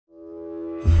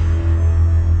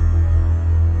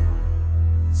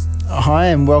Hi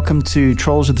and welcome to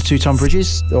Trolls of the Two-Ton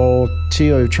Bridges, or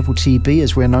TOTTB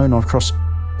as we're known across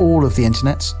all of the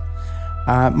internets.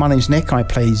 My name's Nick, I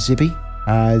play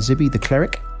Zibby the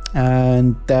cleric,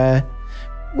 and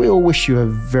we all wish you a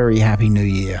very happy new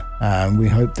year. We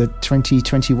hope that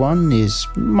 2021 is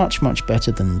much, much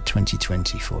better than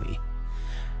 2020 for you.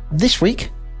 This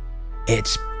week,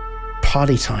 it's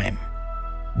party time,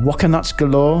 waka nuts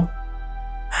galore,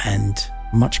 and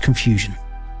much confusion.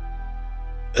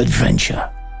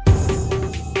 Adventure.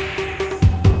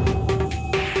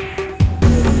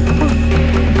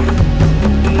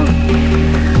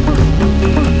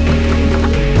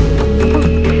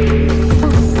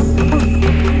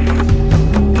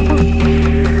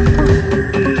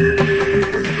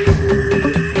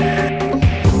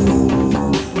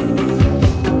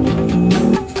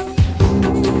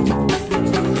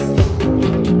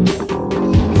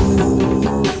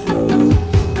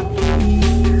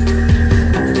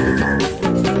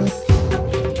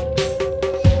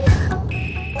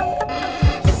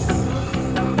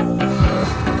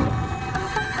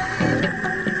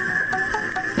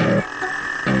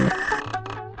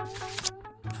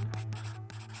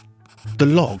 The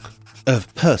Log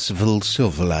of Percival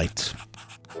Silverlight.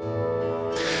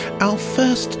 Our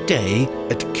first day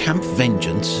at Camp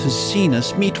Vengeance has seen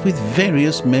us meet with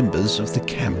various members of the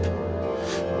camp.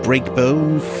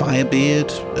 Breakbone,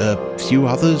 Firebeard, a few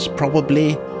others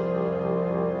probably.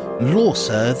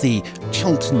 Lorsa, the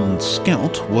Chelton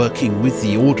scout working with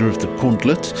the Order of the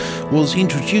Gauntlet, was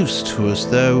introduced to us,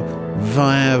 though,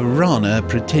 via Rana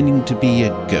pretending to be a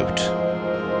goat.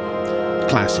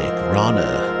 Classic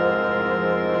Rana.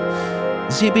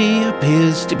 Zibby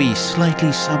appears to be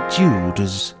slightly subdued,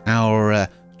 as our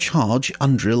charge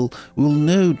Undrill will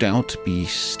no doubt be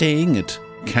staying at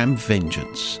Camp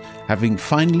Vengeance, having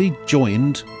finally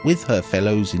joined with her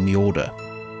fellows in the Order.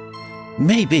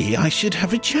 Maybe I should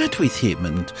have a chat with him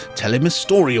and tell him a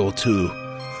story or two.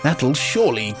 That'll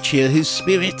surely cheer his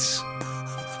spirits.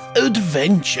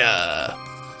 Adventure!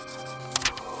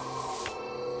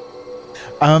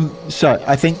 So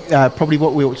I think probably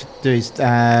what we ought to do is,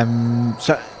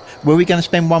 so were we going to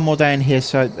spend one more day here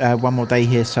so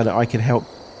that I could help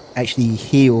actually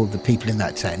heal the people in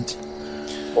that tent,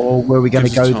 or were we going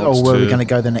to go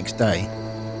the next day?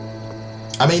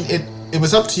 I mean, it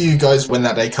was up to you guys when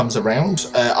that day comes around.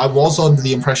 I was under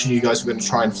the impression you guys were going to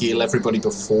try and heal everybody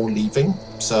before leaving,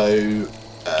 so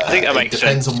I think that makes sense. It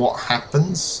depends on what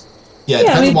happens. Yeah, it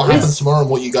depends on what happens tomorrow and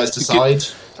what you guys decide.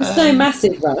 There's no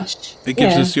massive rush. It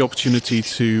gives us the opportunity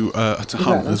to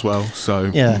hunt as well.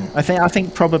 So yeah, I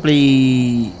think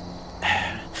probably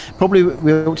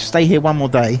we'll stay here one more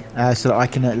day so that I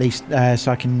can at least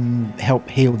so I can help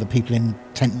heal the people in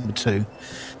tent number 2.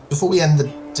 Before we end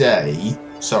the day,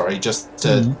 sorry, just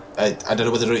to, I don't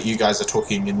know whether you guys are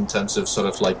talking in terms of sort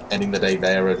of like ending the day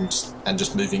there and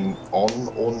just moving on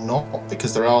or not,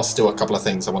 because there are still a couple of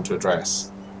things I want to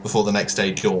address before the next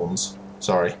day dawns.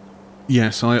 Sorry.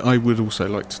 Yes, I would also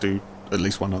like to do at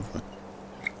least one other.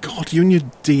 God, you and your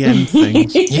DM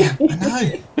things. Yeah, I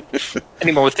know.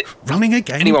 Anyone would running a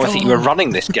game. Anyone would think you were running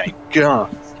this game.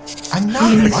 God. I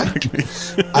know,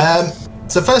 right?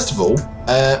 So first of all,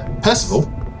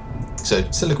 Percival. So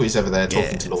Siliqui's over there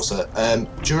talking to Lorsa.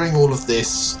 During all of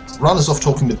this, Rana's off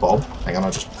talking with Bob. Hang on,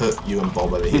 I'll just put you and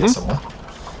Bob over here somewhere.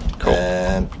 Cool.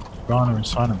 Rana and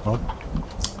Silent Bob.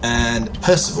 And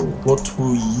Percival, what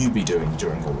will you be doing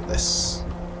during all of this?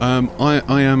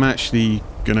 I am actually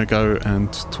going to go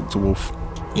and talk to Wolf.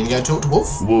 You going to go talk to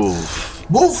Wolf?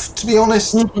 Wolf, to be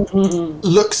honest,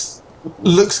 looks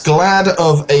glad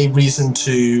of a reason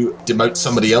to demote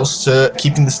somebody else to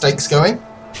keeping the stakes going.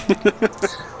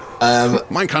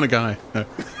 My kind of guy. No.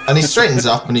 And he straightens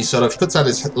up and he sort of puts out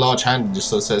his large hand and just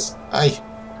sort of says, "Hey,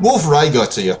 Wolf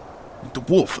Rhaegar to you."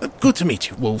 Wolf, good to meet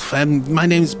you, Wolf. My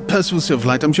name's Percival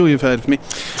Silverlight. I'm sure you've heard of me.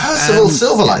 Percival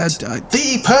Silverlight?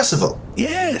 The Percival?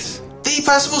 Yes. The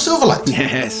Percival Silverlight?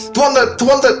 Yes. The one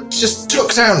that just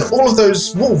took down all of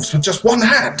those wolves with just one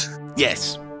hand?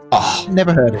 Yes. Oh,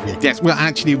 never heard of you. Yes, well,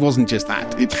 actually, it wasn't just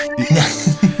that.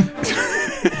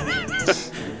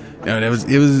 No,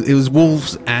 it was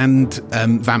wolves and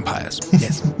vampires.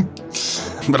 Yes.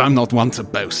 But I'm not one to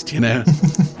boast, you know.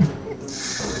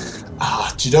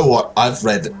 Do you know what?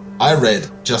 I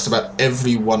read just about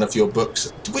every one of your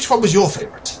books. Which one was your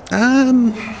favourite?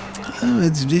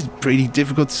 It's pretty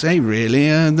difficult to say, really.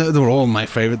 They're all my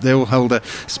favourite. They all hold a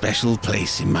special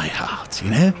place in my heart, you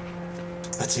know?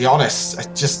 But to be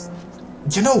honest,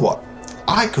 you know what?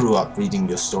 I grew up reading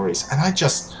your stories, and I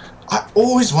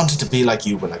always wanted to be like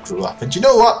you when I grew up. And you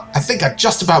know what? I think I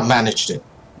just about managed it.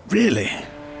 Really?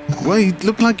 Well, you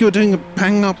look like you're doing a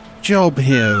bang-up job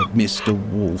here, Mr.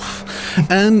 Wolf.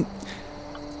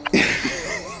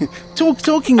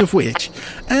 Talking of which,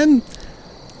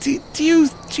 do you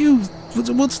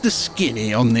what's the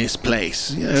skinny on this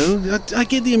place? You know, I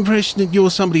get the impression that you're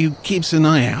somebody who keeps an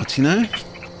eye out. You know,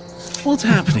 what's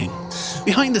happening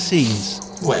behind the scenes?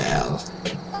 Well,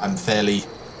 I'm fairly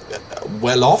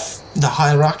well off the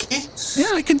hierarchy.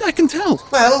 Yeah, I can tell.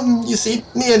 Well, you see,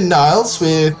 me and Niles,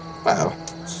 we're, well,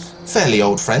 fairly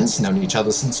old friends, known each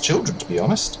other since children, to be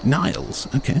honest. Niles,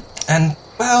 okay. And,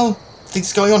 well,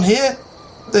 things going on here.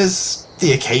 There's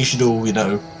the occasional,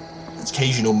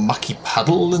 occasional mucky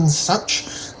puddle and such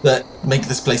that make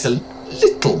this place a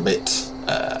little bit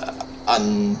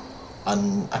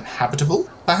uninhabitable,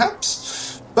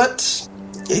 perhaps. But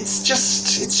it's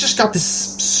just got this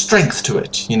strength to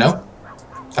it, you know?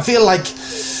 I feel like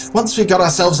once we got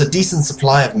ourselves a decent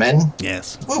supply of men,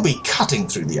 yes, we'll be cutting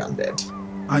through the undead.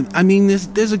 I mean,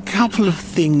 there's a couple of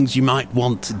things you might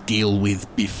want to deal with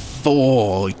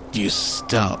before you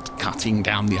start cutting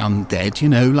down the undead, you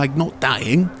know, like not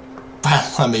dying.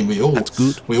 Well, I mean, That's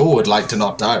good. We all would like to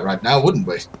not die right now, wouldn't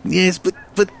we? Yes, but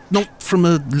not from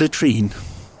a latrine.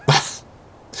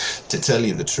 To tell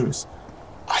you the truth,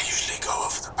 I usually go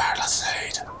over the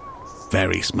palisade.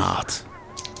 Very smart.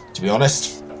 To be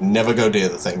honest, never go near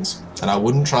the things, and I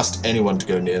wouldn't trust anyone to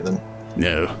go near them.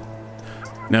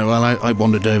 No, well, I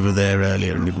wandered over there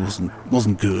earlier and it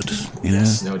wasn't good, you know?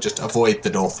 Yes, no, just avoid the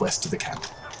northwest of the camp.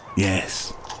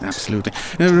 Yes, absolutely.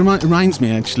 It reminds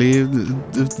me, actually, of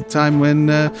the time when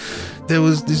there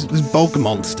was this bog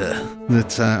monster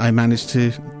that I managed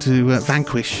to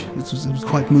vanquish. It was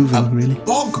quite moving, really.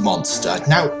 Bog monster?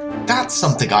 Now, that's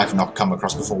something I've not come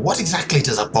across before. What exactly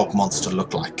does a bog monster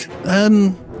look like?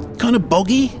 Kind of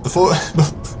boggy. Before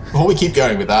we keep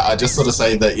going with that, I just sort of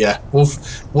say that, yeah,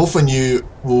 Wolf and you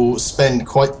will spend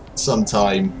quite some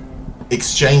time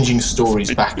exchanging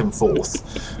stories back and forth.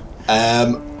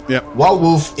 While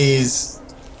Wolf is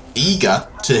eager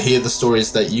to hear the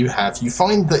stories that you have, you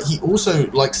find that he also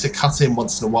likes to cut in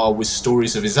once in a while with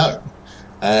stories of his own.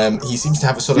 He seems to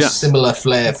have a sort of similar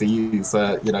flair for you,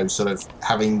 for, sort of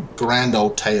having grand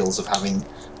old tales of having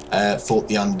fought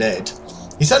the undead.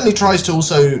 He certainly tries to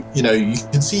also, you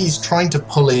can see he's trying to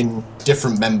pull in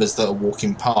different members that are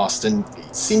walking past, and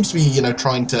it seems to be,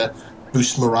 trying to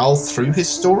boost morale through his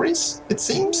stories, it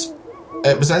seems.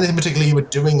 Was there anything particular you were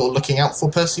doing or looking out for,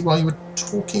 Percy, while you were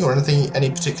talking, or any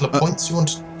particular points you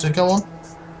wanted to go on?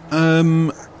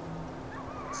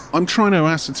 I'm trying to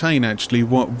ascertain, actually,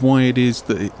 why it is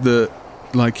that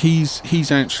like,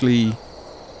 he's actually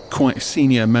quite a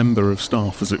senior member of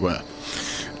staff, as it were.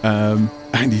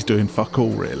 And he's doing fuck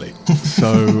all, really.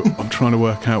 So I'm trying to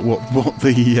work out what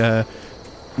the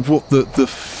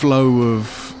flow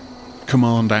of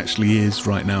command actually is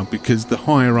right now, because the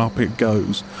higher up it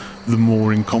goes, the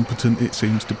more incompetent it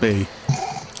seems to be.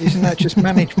 Isn't that just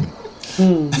management?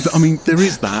 I mean, there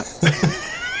is that.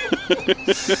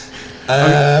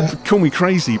 Call me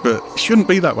crazy, but it shouldn't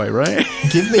be that way, right?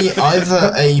 Give me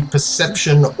either a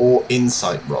perception or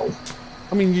insight roll.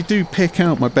 I mean, you do pick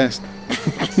out my best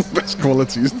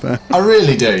qualities there. I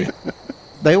really do.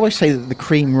 They always say that the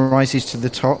cream rises to the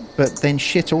top, but then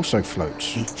shit also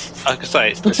floats. I could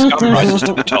say it's the scum rises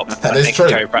to the top. That I is think true.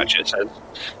 Terry Pratchett says.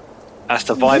 That's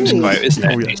the Vibes quote, isn't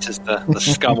it? Oh, yeah. He says the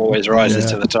scum always rises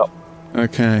to the top.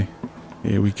 Okay,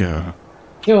 here we go.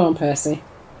 Go on, Percy.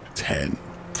 10.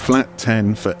 Flat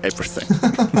 10 for everything.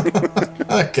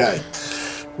 Okay.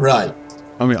 Right.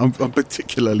 I mean, I'm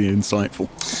particularly insightful.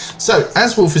 So,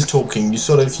 as Wolf is talking,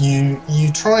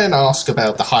 you try and ask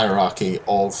about the hierarchy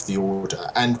of the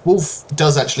order, and Wolf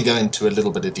does actually go into a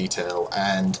little bit of detail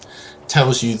and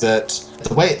tells you that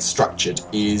the way it's structured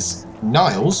is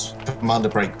Niles, Commander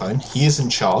Breakbone, he is in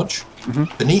charge.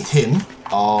 Mm-hmm. Beneath him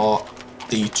are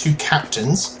the two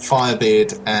captains,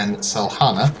 Firebeard and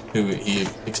Salhana, who he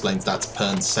explains that's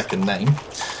Pern's second name,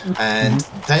 and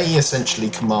they essentially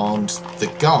command the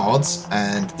guards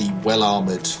and the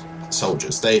well-armoured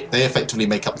soldiers. They effectively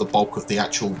make up the bulk of the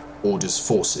actual Order's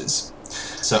forces.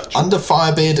 So under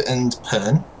Firebeard and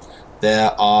Pern,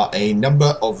 there are a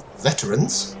number of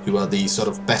veterans, who are the sort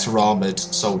of better armoured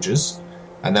soldiers,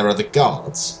 and there are the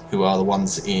guards, who are the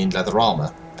ones in leather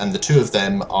armour. And the two of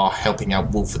them are helping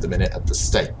out Wolf at the minute at the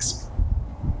stakes.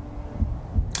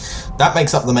 That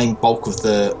makes up the main bulk of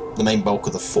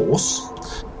the force.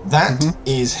 That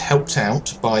is helped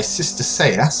out by Sister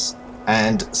Sayas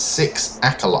and 6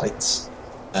 acolytes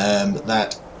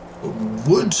that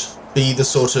would be the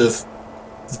sort of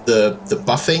the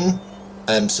buffing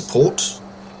support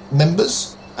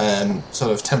members,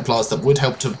 sort of Templars that would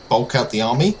help to bulk out the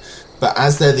army. But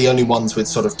as they're the only ones with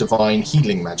sort of divine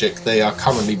healing magic, they are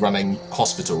currently running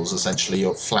hospitals, essentially,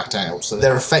 or flat out. So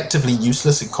they're effectively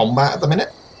useless in combat at the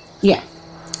minute. Yeah.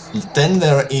 Then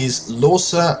there is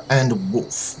Lorsa and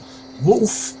Wolf.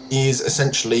 Wolf is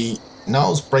essentially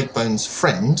Niles Breakbone's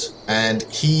friend, and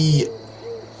he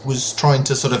was trying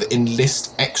to sort of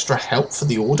enlist extra help for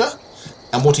the Order.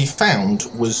 And what he found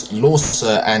was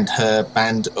Lorsa and her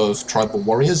band of tribal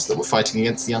warriors that were fighting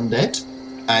against the undead.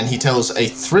 And he tells a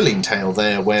thrilling tale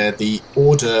there where the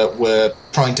Order were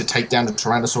trying to take down a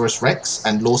Tyrannosaurus Rex,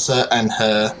 and Lorsa and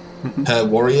her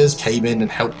warriors came in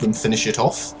and helped them finish it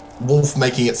off. Wolf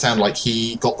making it sound like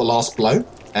he got the last blow.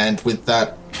 And with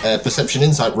that perception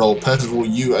insight roll, Percival,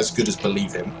 you as good as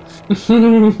believe him.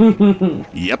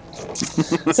 Yep.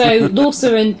 So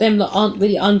Lorsa and them lot aren't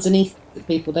really underneath the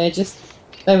people. They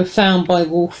were found by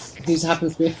Wolf, who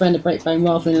happens to be a friend of Breakbone,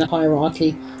 rather than in a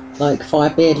hierarchy like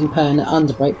Firebeard and Pern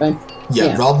under Breakbone.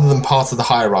 Yeah, rather than part of the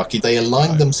hierarchy, they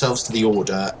aligned themselves to the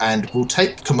Order and will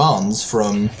take commands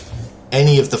from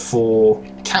any of the 4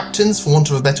 captains, for want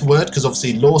of a better word, because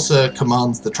obviously Lorsa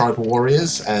commands the tribal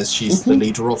warriors as she's the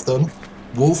leader of them.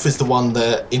 Wolf is the one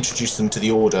that introduced them to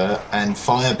the Order, and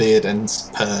Firebeard and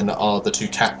Pern are the 2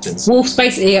 captains. Wolf's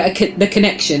basically the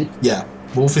connection. Yeah,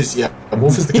 Wolf is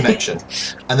the connection.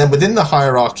 And then within the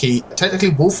hierarchy, technically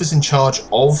Wolf is in charge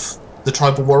of the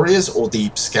tribal warriors, or the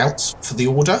scouts for the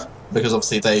Order, because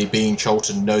obviously they, being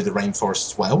Cholton, know the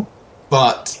rainforests well.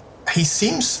 But he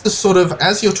seems to sort of,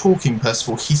 as you're talking,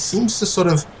 Percival, he seems to sort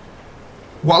of,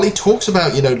 while he talks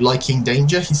about, liking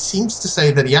danger, he seems to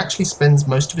say that he actually spends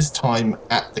most of his time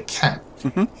at the camp.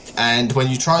 And when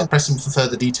you try and press him for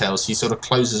further details, he sort of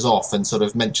closes off and sort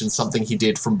of mentions something he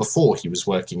did from before he was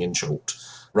working in Chult,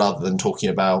 rather than talking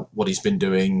about what he's been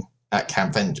doing at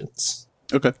Camp Vengeance.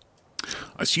 Okay.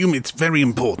 I assume it's very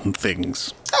important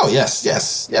things. Oh, yes,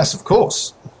 of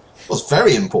course. It was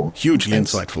very important. Hugely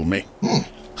insightful, me.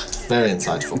 Very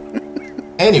insightful.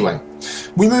 Anyway,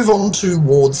 we move on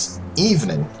towards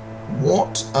evening.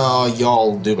 What are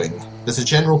y'all doing? There's a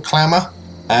general clamour,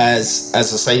 as I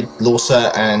say,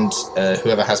 Lorsa and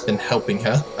whoever has been helping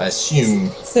her, I assume...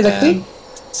 Siliqui,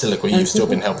 you've still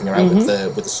been helping her out with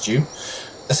the stew.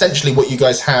 Essentially what you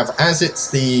guys have, as it's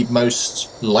the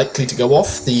most likely to go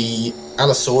off, the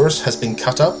Allosaurus has been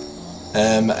cut up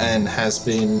and has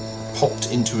been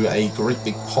popped into a great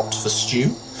big pot for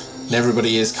stew. And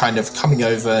everybody is kind of coming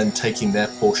over and taking their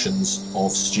portions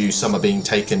of stew. Some are being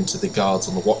taken to the guards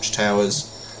on the watchtowers.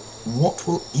 What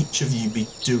will each of you be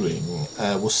doing?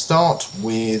 We'll start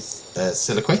with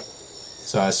Siliqui.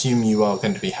 So I assume you are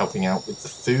going to be helping out with the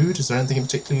food. Is there anything in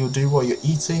particular you'll do while you're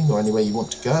eating, or anywhere you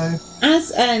want to go?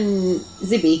 As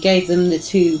Zibby gave them the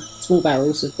 2 small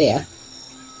barrels of beer,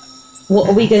 what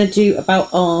are we going to do about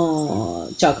our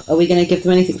jug? Are we going to give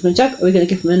them anything from the jug? Are we going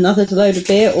to give them another load of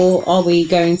beer, or are we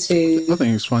going to... I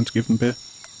think it's fine to give them beer.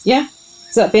 Yeah?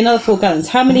 So that'd be another 4 gallons.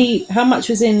 How much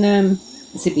was in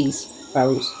Zibby's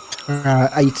barrels?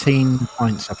 18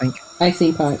 pints, I think.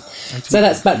 18 pints. 18. So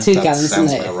that's about 2 gallons, isn't it?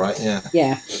 Sounds about right, yeah.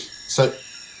 Yeah. So,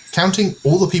 counting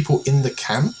all the people in the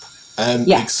camp,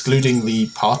 excluding the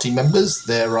party members,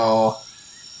 there are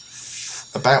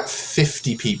about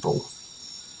 50 people.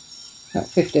 About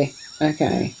 50.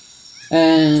 Okay.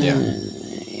 And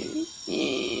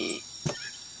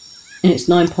it's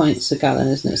 9 pints a gallon,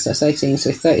 isn't it? So that's 18,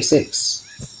 so 36.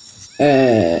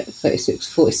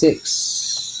 46.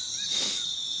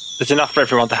 There's enough for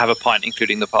everyone to have a pint,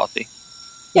 including the party.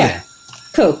 Yeah.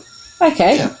 Cool.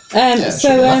 Okay. Yeah. And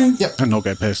not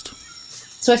get pissed.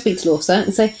 So I speak to Lorsa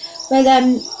and say, well,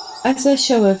 as a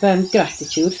show of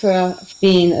gratitude for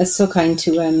being so kind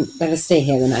to let us stay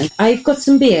here tonight, I've got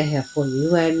some beer here for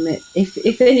you.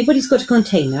 If anybody's got a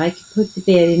container, I could put the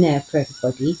beer in there for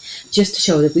everybody, just to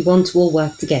show that we want to all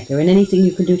work together. And anything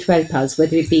you can do to help us,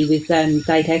 whether it be with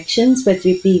guide actions, whether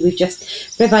it be with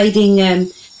just providing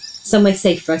somewhere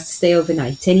safe for us to stay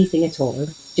overnight, anything at all.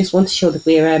 Just want to show that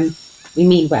we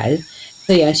mean well.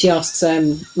 So yeah, she asks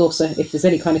Lorsa if there's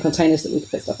any kind of containers that we can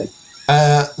put stuff in.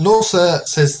 Lorsa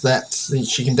says that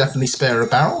she can definitely spare a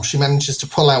barrel. She manages to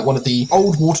pull out one of the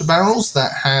old water barrels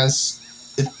that has...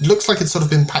 It looks like it's sort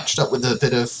of been patched up with a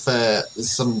bit of...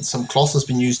 some cloth has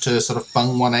been used to sort of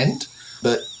bung one end.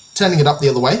 But turning it up the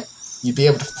other way, you'd be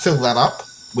able to fill that up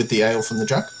with the ale from the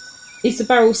jug. Is the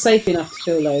barrel safe enough to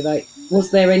fill, though? Like,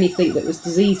 was there anything that was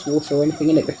diseased water or anything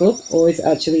in it before? Or is it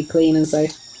actually clean and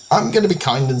safe? I'm going to be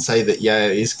kind and say that, yeah,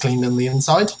 it is clean on the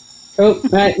inside. Oh,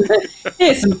 right.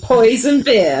 Here's some poison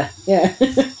beer. Yeah.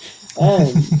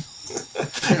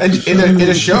 And in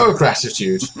a show of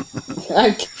gratitude.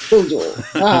 I killed you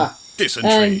all.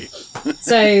 Dysentery.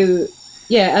 So,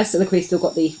 yeah, as Siliqui still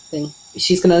got the thing.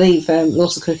 she's going to leave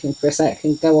Lorsa cooking for a sec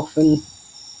and go off and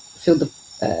fill the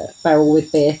barrel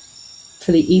with beer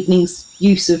for the evening's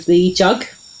use of the jug.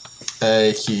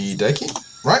 Okie dokie.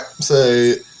 Right,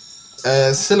 so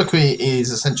Soliloquy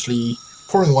is essentially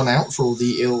pouring one out for all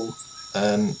the ill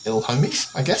homies,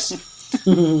 I guess.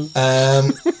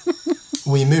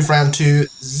 We move round to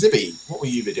Zibby. What will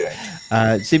you be doing?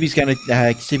 Zibby's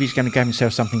going to grab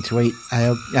himself something to eat.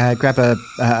 Grab a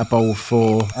bowl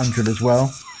for Undrill as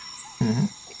well. Mm-hmm.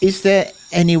 Is there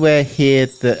anywhere here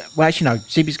that? Well, actually, no.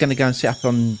 Zibby's going to go and sit up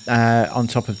on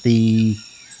top of the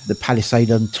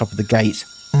palisade on top of the gate.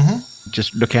 Mm-hmm.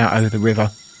 Just look out over the river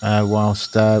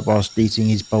whilst eating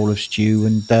his bowl of stew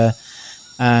and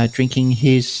drinking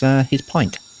his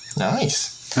pint.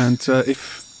 Nice. And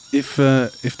if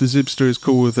the Zibster is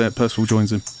cool with it, Percival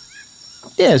joins him.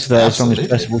 Yeah, as long Absolutely. as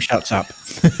Percival shuts up.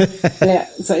 Yeah,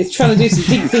 so he's trying to do some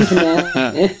deep thinking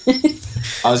there.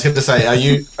 I was going to say, are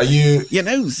you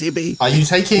Zibby. Are you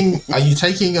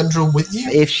taking Undrill with you?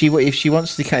 If she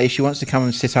wants to come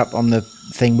and sit up on the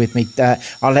thing with me,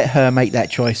 I'll let her make that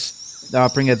choice. I'll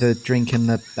bring her the drink and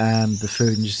the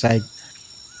food and just say,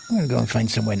 I'm going to go and find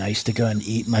somewhere nice to go and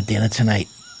eat my dinner tonight.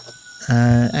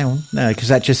 Hang on, no, because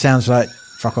that just sounds like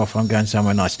fuck off. I'm going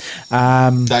somewhere nice. Yeah. I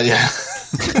mean,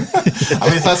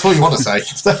 if that's what you want to say,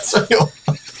 if that's what you're...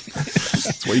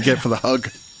 That's what you get for the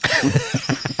hug.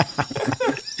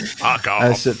 Fuck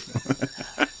off.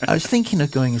 I was thinking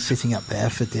of going and sitting up there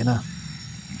for dinner.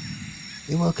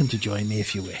 You're welcome to join me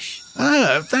if you wish.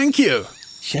 Thank you.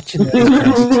 Shut your nose.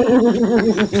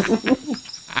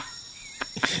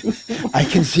 I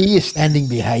can see you standing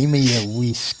behind me, you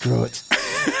wee scrot.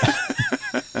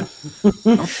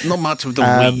 Not much of the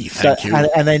wee, thank you.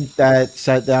 And then,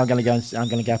 so I'm going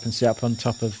to go up and sit up on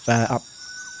top of up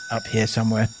here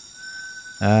somewhere.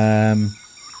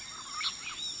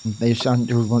 If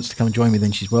someone wants to come and join me,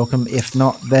 then she's welcome. If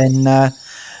not, then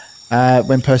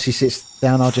when Percy sits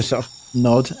down, I'll just sort of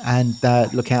nod and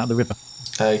look out at the river.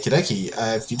 Okie dokie.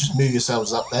 If you just move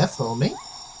yourselves up there for me,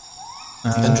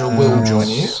 Undrill will join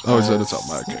you. Oh, is that the top?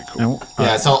 Okay, cool.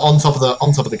 Yeah, so on top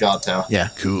of the guard tower. Yeah,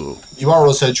 Cool. You are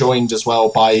also joined as well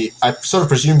by, I sort of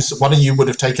presume one of you would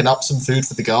have taken up some food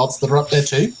for the guards that are up there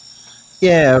too.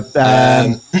 yeah.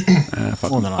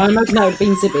 Fuck. More than I imagine that would have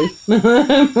been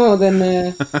Zibby more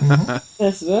than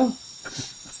Percival.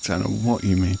 I don't know what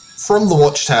you mean. From the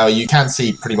watchtower, you can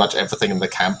see pretty much everything in the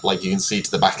camp. Like, you can see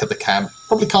to the back of the camp.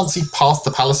 Probably can't see past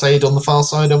the palisade on the far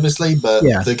side, obviously, but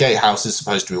Yeah. the gatehouse is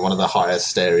supposed to be one of the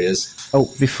highest areas.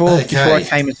 Before Okay. I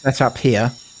came and set up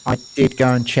here, I did go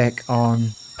and check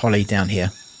on Polly down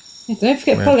here. Don't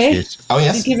forget where Polly. she is. Oh, You've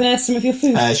yes. given her some of your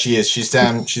food. She is. She's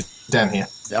down here.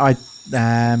 I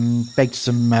begged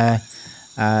some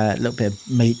little bit of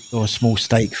meat or a small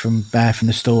steak from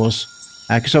the stores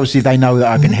because obviously they know that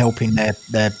I've been helping their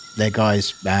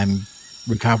guys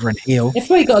recover and heal. They've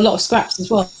probably got a lot of scraps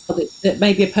as well that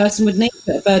maybe a person would need,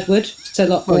 but a bird would. So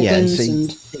like organs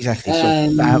and exactly.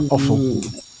 So offal.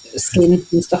 skin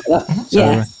and stuff like that. So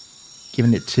Yeah.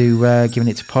 giving it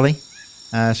to Polly,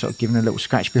 sort of giving her a little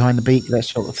scratch behind the beak, that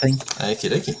sort of thing. Okie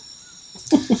dokie.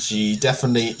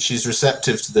 She's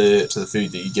receptive to the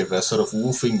food that you give her, sort of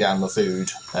wolfing down the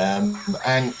food,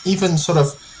 and even sort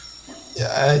of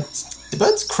do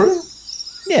birds croon?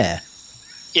 Yeah.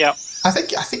 Yeah. I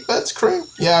think birds croon.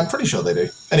 Yeah, I'm pretty sure they do.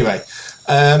 Anyway,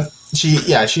 she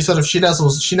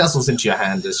nuzzles into your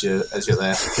hand as you're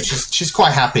there, but she's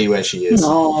quite happy where she is.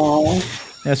 Aww.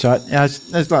 That's right. As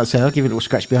like I said, I'll give it a little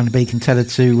scratch behind the beak and tell her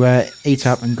to eat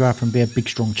up and grow up and be a big,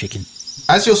 strong chicken.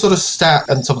 As you're sort of sat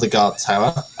on top of the guard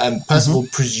tower, Percival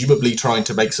presumably trying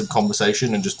to make some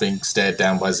conversation and just being stared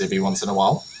down by Zibby once in a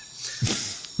while.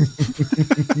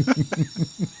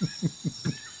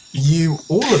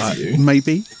 All of you,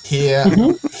 Maybe. hear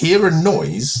a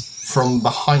noise from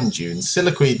behind you. In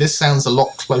Soliloquy, this sounds a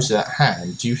lot closer at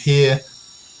hand. You hear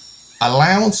a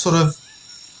loud sort of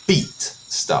beat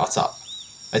start up.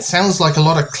 It sounds like a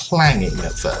lot of clanging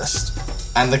at first,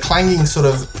 and the clanging sort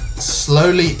of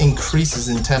slowly increases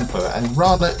in tempo. And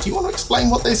Rana, do you want to explain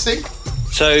what they see?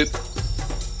 So,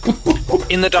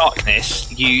 in the darkness,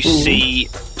 you see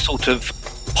sort of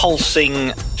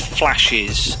pulsing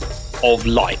flashes of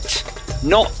light,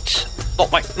 not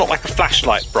like a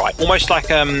flashlight bright, almost like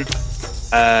a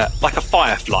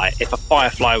firefly. If a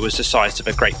firefly was the size of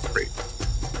a grapefruit,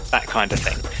 that kind of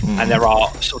thing. And there are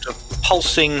sort of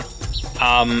pulsing,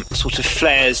 sort of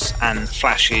flares and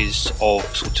flashes of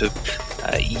sort of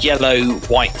yellow,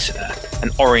 white,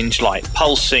 and orange light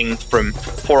pulsing from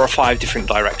 4 or 5 different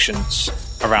directions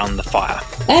around the fire.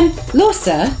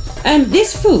 Lorsa,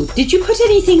 this food, did you put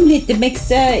anything in it that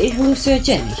makes it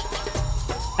hallucinogenic?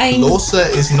 Lorsa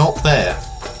is not there.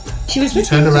 She was You with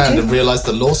turn me, around did and you? realise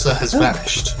that Lorsa has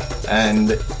vanished.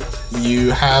 And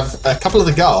you have a couple of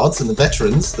the guards and the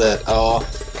veterans that are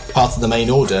part of the main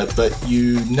order, but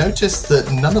you notice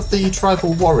that none of the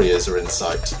tribal warriors are in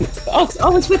sight. Oh, I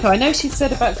was with her. I know she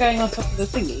said about going on top of the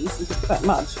thingies and that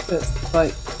much, but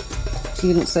like she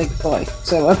didn't say goodbye,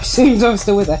 so I presumed I was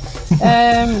still with her.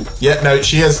 Yeah, no,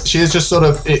 she is just sort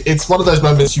of. It's one of those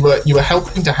moments you were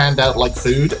helping to hand out like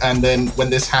food, and then when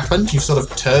this happened, you sort of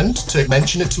turned to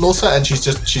mention it to Lorsa, and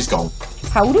she's gone.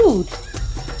 How rude!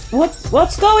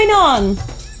 What's going on?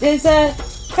 There's a.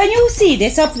 Can you see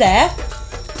this up there?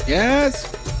 Yes.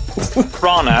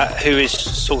 Rana, who is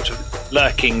sort of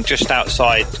lurking just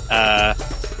outside the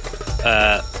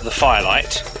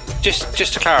firelight,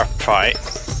 just to clarify,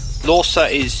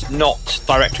 Lorsa is not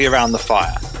directly around the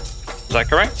fire. Is that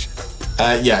correct?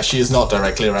 Yeah, she is not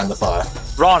directly around the fire.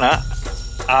 Rana,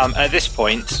 at this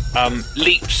point,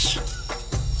 leaps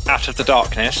out of the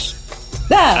darkness,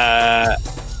 There!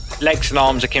 legs and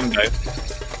arms akimbo,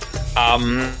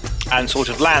 and sort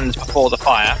of lands before the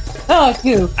fire, Oh,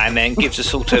 you. and then gives a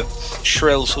sort of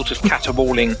shrill, sort of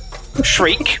caterwauling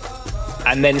shriek,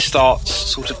 and then starts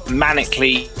sort of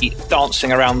manically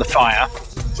dancing around the fire.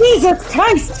 Jesus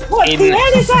Christ! What the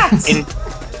hell is that?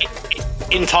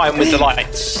 In time with the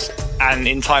lights and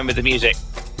in time with the music,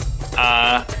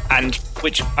 and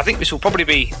which I think this will probably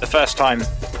be the first time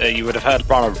you would have heard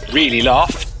Rana really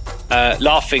laugh,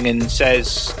 laughing, and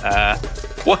says,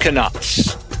 "Wooka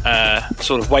nuts,"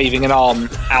 sort of waving an arm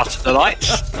out at the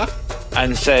lights,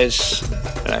 and says,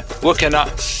 "Wooka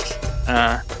nuts,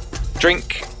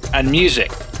 drink and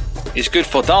music is good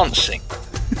for dancing."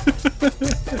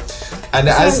 And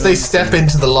as they step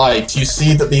into the light, you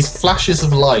see that these flashes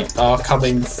of light are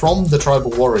coming from the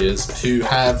tribal warriors, who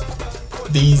have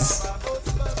these.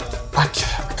 I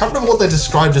can't remember what they're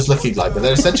described as looking like, but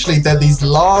they're these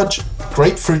large,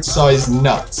 grapefruit-sized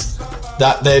nuts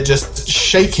that they're just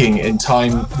shaking in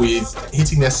time with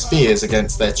hitting their spears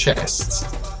against their chests.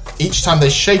 Each time they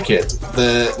shake it,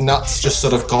 the nuts just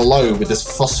sort of glow with this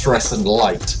phosphorescent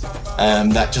light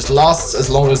that just lasts as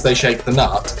long as they shake the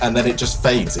nut, and then it just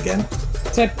fades again.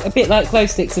 So a bit like glow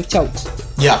sticks of Cholt.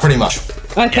 Yeah, pretty much.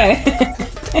 Okay.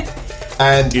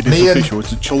 And It is official.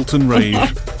 It's a Cholton rave.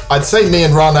 I'd say me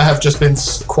and Rana have just been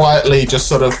quietly just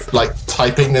sort of like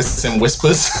typing this in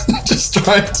whispers, just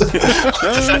trying to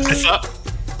Set this up.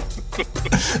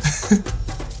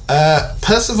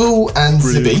 Percival and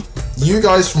Zibby, you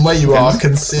guys from where you are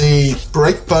can see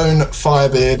Breakbone,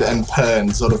 Firebeard, and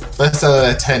Pern sort of burst out of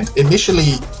their tent,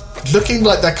 initially looking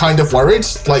like they're kind of worried,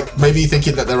 like maybe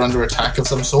thinking that they're under attack of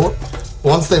some sort.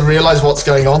 Once they realise what's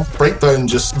going on, Breakbone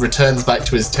just returns back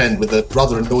to his tent with a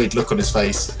rather annoyed look on his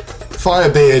face.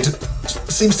 Firebeard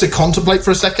seems to contemplate for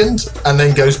a second, and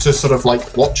then goes to sort of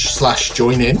like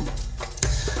watch/join in.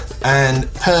 And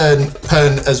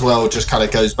Pern as well just kind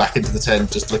of goes back into the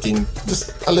tent, just looking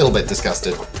just a little bit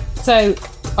disgusted. So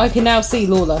I can now see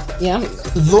Lola, yeah?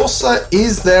 Lorsa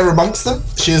is there amongst them.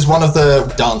 She is one of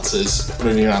the dancers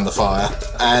moving around the fire.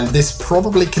 And this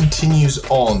probably continues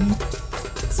on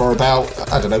for about,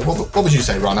 I don't know, what would you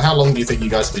say, Rana? How long do you think you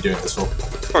guys will be doing this for?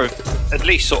 For at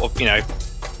least sort of,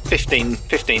 15,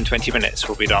 20 minutes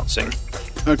we'll be dancing.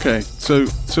 Okay, so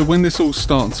when this all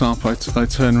starts up, I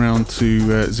turn around to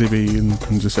Zibby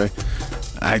and just say,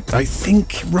 I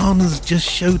think Rana's just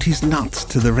showed his nuts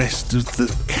to the rest of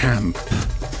the camp.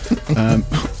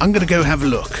 I'm going to go have a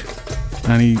look.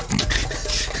 And he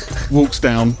walks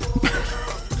down.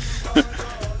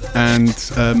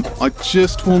 And I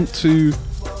just want to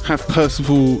have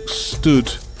Percival stood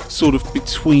sort of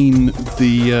between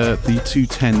the two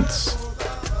tents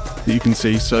that you can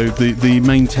see. So the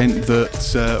main tent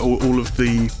that all of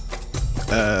the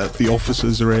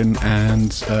officers are in,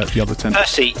 and the other tent.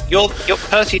 Percy,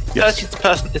 Percy's the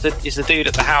person is the dude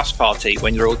at the house party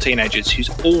when you're all teenagers who's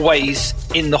always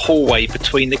in the hallway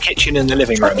between the kitchen and the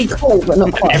living room. But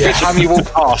not quite. Every time you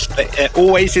walk past, they're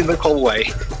always in the hallway.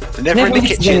 They're never in the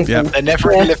kitchen. Yeah. They're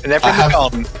never in the living. Never in the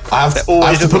garden. I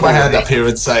have to put my hand up here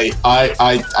and say,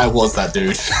 I was that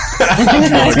dude.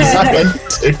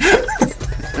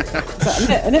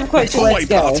 I never quite sure where to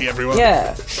go. Party, everyone.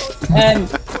 Yeah.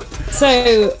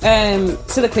 So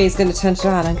Soliloquy is going to turn to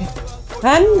Rana and go,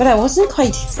 but I wasn't quite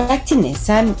expecting this.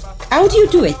 How do you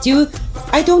do it?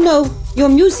 I don't know your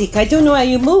music. I don't know how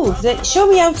you move. Show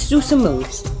me how to do some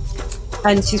moves.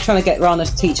 And she's trying to get Rana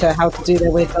to teach her how to do their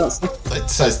weird dancing. It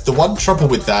says the one trouble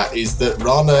with that is that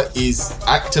Rana is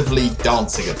actively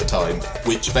dancing at the time,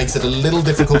 which makes it a little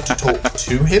difficult to talk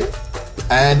to him.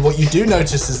 And what you do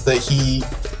notice is that he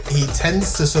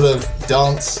tends to sort of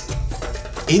dance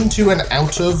into and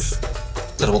out of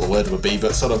don't know what the word would be,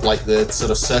 but sort of like the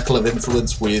sort of circle of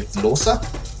influence with Lorsa.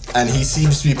 And he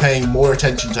seems to be paying more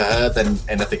attention to her than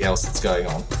anything else that's going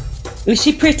on. Is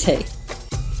she pretty?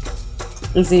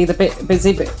 Is he a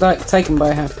bit like taken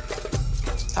by her?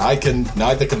 I can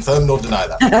neither confirm nor deny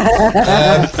that.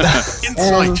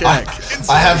 Insight check.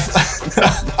 I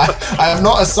have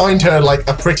not assigned her like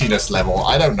a prettiness level.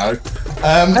 I don't know.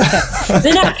 Okay.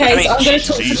 In that case, I'm going to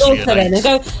talk to Lorsa then and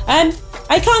go.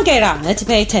 I can't get Anna to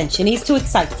pay attention. He's too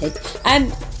excited.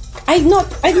 I've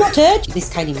not heard this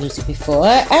kind of music before.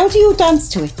 How do you dance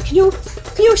to it? Can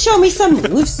you show me some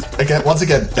moves? Once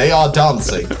again, they are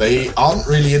dancing. They aren't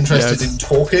really interested in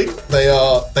talking. They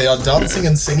are dancing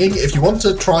and singing. If you want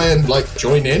to try and like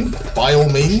join in, by all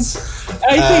means.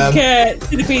 I think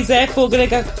Philippe's therefore going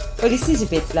to go, oh, this is a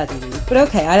bit bloody rude. But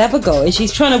okay, I'll have a go. And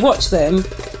she's trying to watch them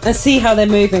and see how they're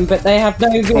moving, but they have no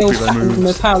real pattern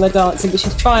of how they're dancing. But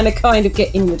she's trying to kind of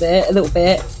get in with it a little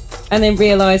bit. And then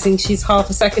realising she's half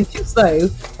a second too slow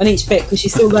on each bit because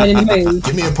she's still learning the move.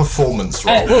 Give me a performance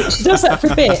roll. Well, she does that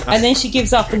for a bit, and then she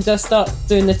gives up and does start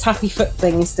doing the tappy foot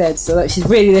thing instead, so that she's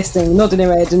really listening, nodding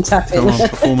her head and tapping. Go on,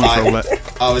 performance roll it.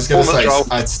 I was going to say,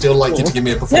 I'd still like you to give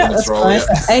me a performance roll. Yeah.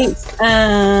 8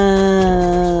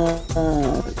 and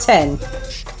 10.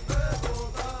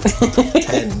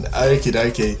 10. Okie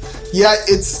dokie. Yeah,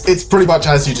 it's pretty much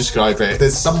as you describe it.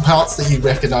 There's some parts that you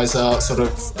recognise are sort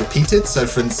of repeated. So,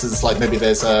 for instance, like maybe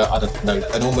there's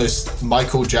an almost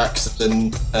Michael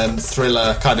Jackson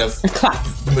Thriller kind of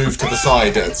move to the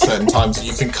side at certain times that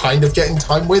you can kind of get in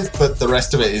time with, but the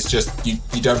rest of it is just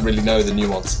you don't really know the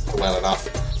nuance well enough.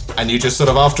 And you just sort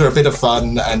of, after a bit of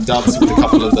fun and dancing with a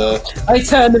couple of the... I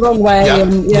turn the wrong way.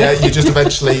 Yeah, you just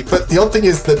eventually... But the odd thing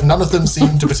is that none of them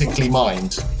seem to particularly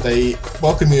mind. They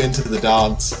welcome you into the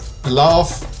dance,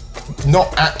 laugh,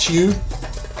 not at you,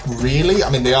 really. I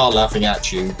mean, they are laughing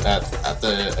at you, at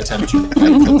the attempt you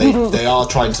make, but they are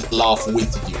trying to laugh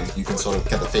with you. You can sort of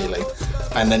get the feeling.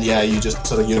 And then, you just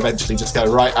sort of, you eventually just go,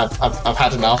 right, I've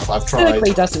had enough, I've tried.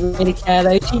 Philippa doesn't really care,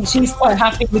 though. She's quite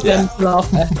happy with them to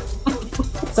laugh at.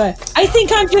 So I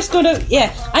think I'm just gonna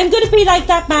I'm gonna be like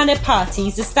that man at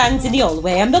parties that stands in the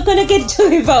hallway. I'm not gonna get too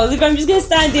involved. I'm just gonna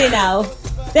stand here now.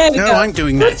 There we go. No, I'm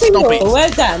doing that. Stop it. Well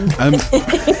done.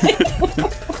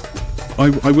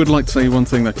 I would like to say one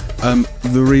thing though.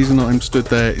 The reason I'm stood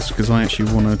there is because I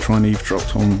actually want to try and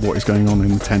eavesdrop on what is going on in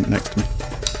the tent next to me.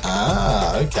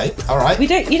 Ah, okay, all right. You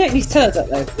don't need to tell us that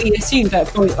though. We assumed that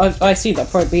probably. I assumed that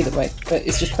probably be the way, but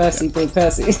it's just Percy being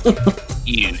Percy.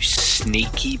 You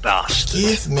sneaky bastard!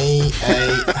 Give me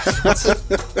a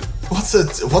what's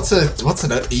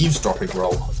an eavesdropping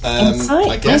roll? Insight,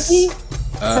 I guess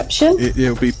perception.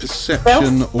 It'll be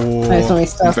perception or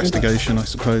investigation, I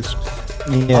suppose.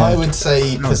 Yeah. I would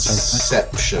say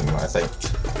perception. I think.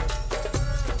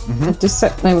 Mm-hmm.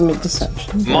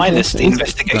 Deception. Minus the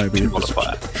investigation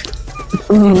modifier.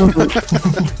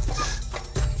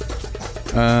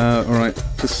 All right,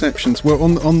 perceptions. Well,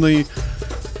 on the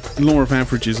law of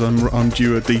averages, I'm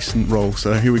due a decent roll.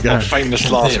 So here we go.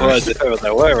 Famous last words if ever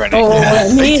there were any.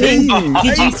 Oh, nearly.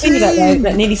 Did you see that though?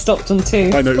 That nearly stopped on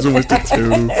 2. I know, it was almost a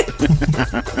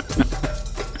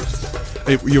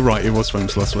 2. You're right. It was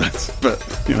famous last words, but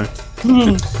you know.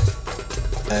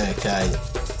 Okay.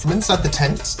 From inside the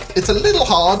tent, it's a little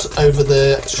hard over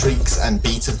the shrieks and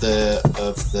beat of the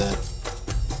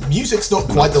music's not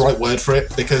quite the right word for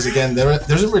it, because again there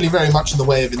isn't really very much in the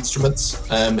way of instruments.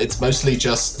 It's mostly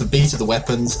just the beat of the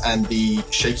weapons and the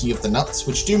shaking of the nuts,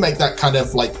 which do make that kind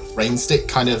of like rain stick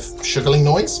kind of sugarling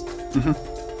noise. Mm-hmm.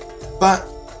 But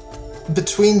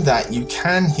between that, you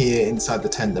can hear inside the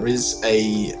tent there is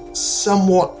a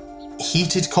somewhat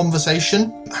heated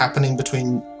conversation happening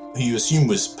between who you assume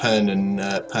was Pern and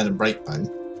Breakbone.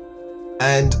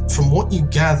 And from what you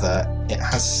gather, it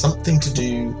has something to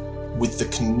do with the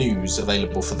canoes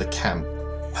available for the camp.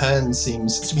 Pern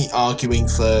seems to be arguing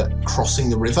for crossing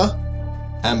the river,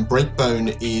 and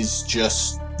Breakbone is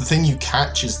just... The thing you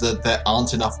catch is that there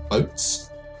aren't enough boats,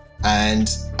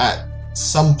 and at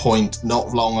some point,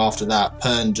 not long after that,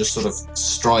 Pern just sort of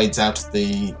strides out of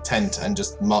the tent and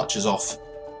just marches off,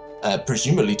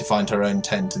 presumably to find her own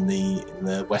tent in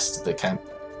the west of the camp.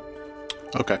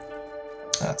 Okay.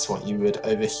 That's what you would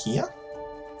overhear.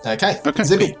 Okay. cool.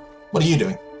 Zibby, what are you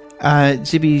doing?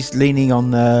 Zibby's leaning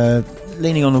on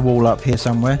the wall up here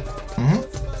somewhere,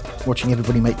 watching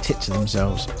everybody make tits of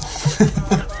themselves.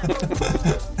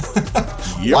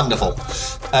 Yep. Wonderful.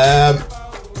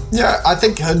 I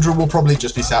think Hundra will probably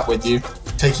just be sat with you,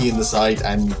 taking in the sight,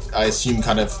 and I assume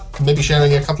kind of maybe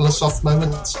sharing a couple of soft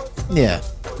moments. Yeah,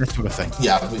 that sort of thing.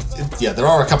 Yeah, there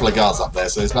are a couple of guards up there,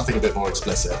 so there's nothing a bit more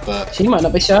explicit. But She might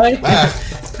not be shy.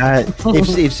 If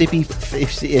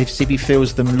Zibby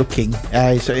feels them looking,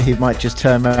 so he might just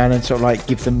turn around and sort of like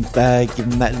give them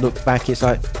that look back. It's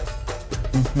like,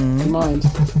 Mind.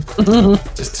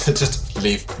 just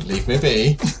leave me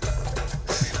be.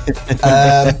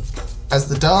 As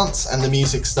the dance and the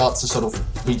music starts to sort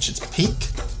of reach its peak,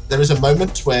 there is a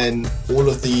moment when all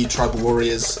of the tribal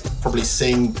warriors probably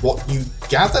sing what you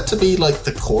gather to be like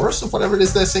the chorus of whatever it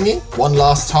is they're singing one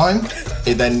last time.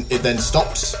 It then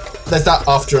stops. There's that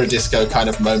after a disco kind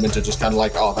of moment of just kind of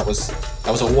like, oh, that was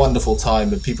a wonderful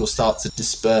time, and people start to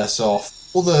disperse off.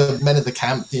 All the men of the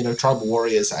camp, tribal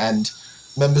warriors and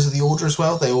members of the order as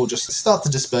well, they all just start to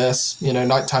disperse.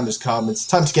 Nighttime has come. It's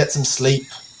time to get some sleep.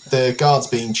 The guard's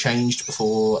being changed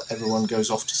before everyone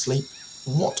goes off to sleep.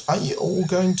 What are you all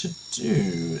going to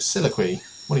do? Siliqui,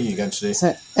 what are you going to do?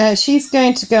 So she's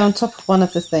going to go on top of one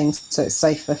of the things so it's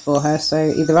safer for her.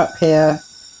 So either up here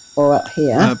or up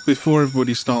here. Before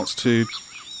everybody starts to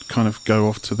kind of go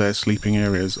off to their sleeping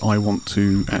areas, I want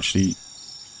to actually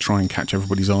try and catch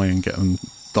everybody's eye and get them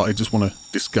that I just want to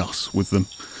discuss with them.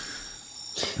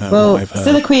 Well,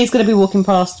 Siliqui is going to be walking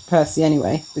past Percy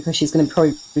anyway, because she's going to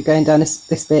probably be going down this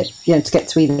bit, to get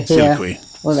to either here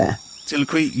or there.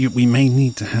 Siliqui, we may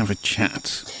need to have a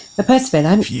chat. But Percival,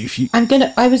 I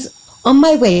was on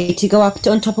my way to go up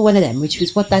on top of one of them, which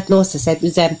was what that Lawser said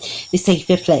was the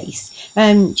safer place.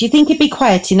 Do you think it'd be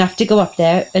quiet enough to go up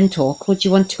there and talk, or do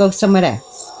you want to go somewhere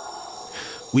else?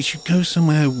 We should go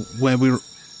somewhere where we're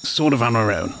sort of on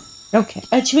our own. Okay.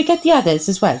 Should we get the others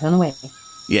as well on the way?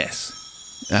 Yes.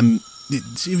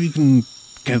 See if you can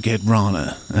go get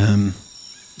Rana.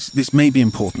 This may be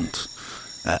important.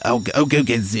 I'll go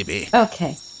get Zibby.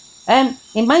 Okay.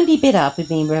 It might be a bit up with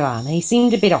me and Rana. He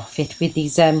seemed a bit off it with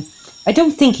these. I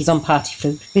don't think he's on party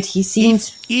food, but he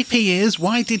seems. If he is,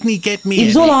 why didn't he get me? He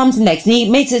was all arms and legs, and he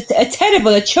made a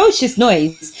terrible, atrocious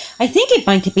noise. I think it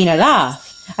might have been a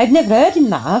laugh. I've never heard him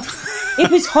laugh. It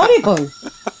was horrible.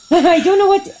 I don't know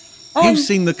what. You've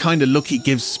seen the kind of look he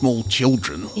gives small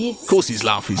children. Of course his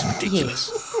laugh is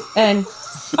ridiculous.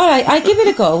 Yes. All right, I'll give it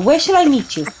a go. Where shall I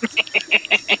meet you?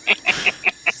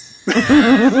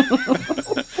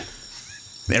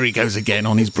 There he goes again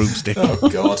on his broomstick. Oh,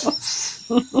 God.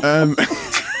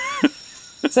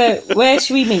 So, where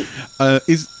should we meet?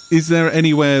 Is there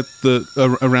anywhere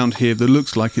that around here that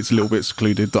looks like it's a little bit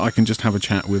secluded that I can just have a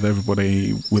chat with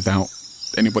everybody without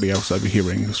anybody else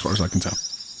overhearing, as far as I can tell?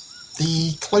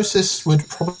 The closest would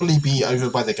probably be over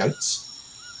by the goats.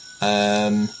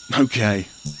 Okay.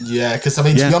 Yeah, because to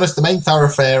be honest, the main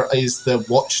thoroughfare is the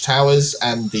watchtowers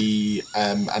and the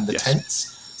tents.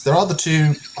 So there are the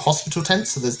two hospital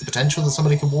tents, so there's the potential that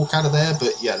somebody can walk out of there.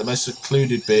 But yeah, the most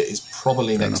secluded bit is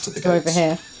probably next to the goats. Go over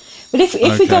here. But if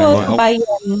we go over by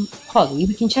Polly,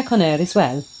 we can check on her as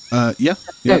well. Yeah.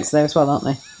 Goats there as well, aren't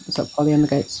they? So Polly and the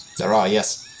goats. There are,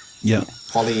 yes. Yeah.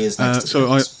 Polly is next to the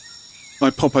goats. I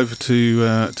pop over to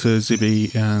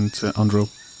Zibby and Undril.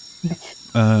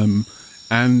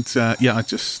 I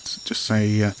just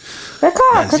say,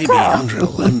 Zibby,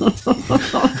 Undril.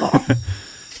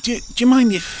 Do you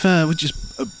mind if we just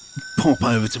pop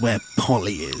over to where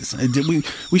Polly is?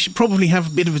 We should probably have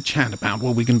a bit of a chat about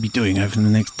what we're going to be doing over the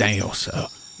next day or so.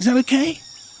 Is that okay?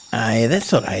 Aye,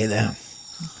 that's all right there.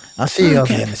 I'll see you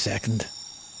over in a second.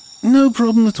 No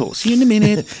problem at all. See you in a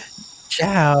minute.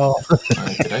 Ciao.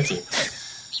 Okey-dokey.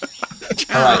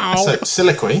 Alright, so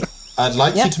Siliqui, I'd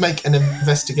like you to make an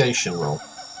investigation roll.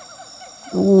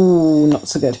 Ooh, not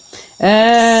so good.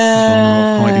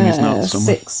 Hiding his nuts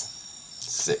somewhere.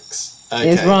 6. Okay.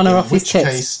 Is Rana off his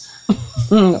tits?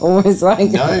 Always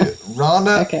like no,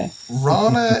 Rana. Okay.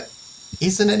 Rana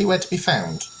isn't anywhere to be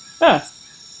found. Ah.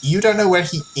 You don't know where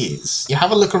he is. You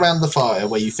have a look around the fire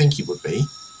where you think he would be.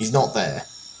 He's not there.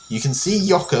 You can see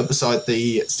Yoka beside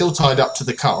still tied up to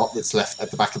the cart that's left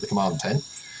at the back of the command tent.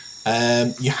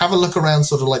 You have a look around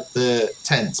sort of like the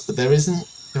tents, but there isn't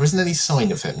any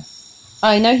sign of him.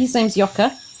 I know his name's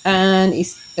Yoka, and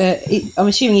I'm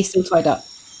assuming he's still tied up.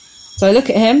 So I look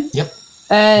at him. Yep.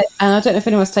 And I don't know if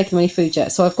anyone's taken any food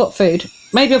yet. So I've got food.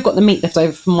 Maybe I've got the meat left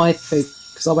over from my food,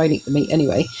 because I won't eat the meat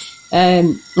anyway.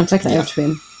 I'm taking it over to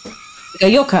him. I go,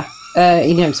 Yoka.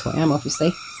 He knows who I am,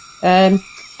 obviously. And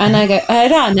I go,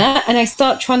 Rana, and I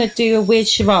start trying to do a weird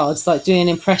charades, like doing an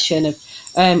impression of,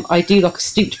 I do like a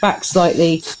stooped back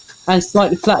slightly and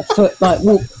slightly flat foot, like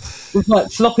walk with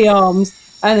like floppy arms,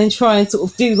 and then try and sort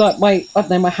of do like my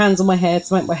hands on my hair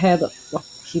to make my hair look like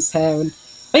his hair. And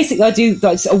basically I do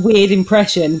like a weird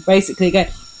impression, basically go,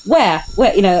 where,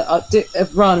 I'll do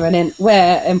Rana, and then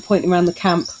where, and pointing around the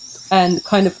camp and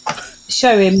kind of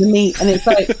show him the meat, and it's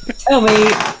like, tell me.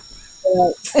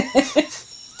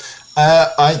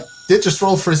 I did just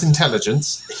roll for his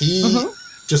intelligence. He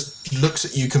just looks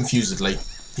at you confusedly.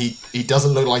 He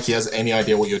doesn't look like he has any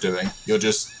idea what you're doing.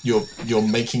 You're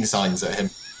making signs at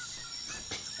him.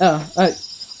 Oh,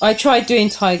 I tried doing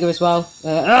tiger as well,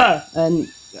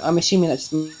 and I'm assuming that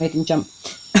just made him jump.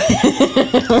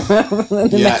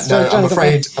 I'm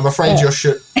afraid your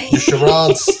charades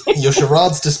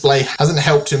display hasn't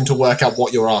helped him to work out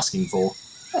what you're asking for.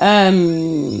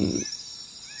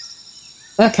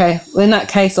 Okay, well in that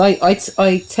case,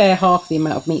 I tear half the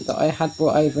amount of meat that I had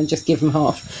brought over and just give him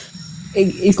half.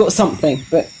 He's got something,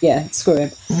 but yeah, screw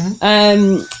him.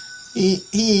 He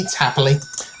eats happily.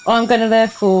 I'm going to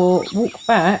therefore walk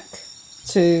back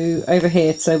to over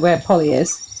here to where Polly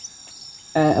is,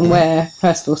 and where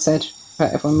Percival said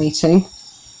about everyone meeting.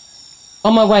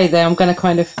 On my way there, I'm going to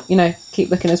kind of, keep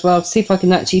looking as well to see if I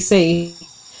can actually see.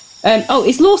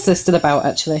 Is Lorsa still about,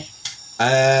 actually?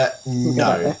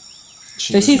 No.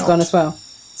 She's gone as well.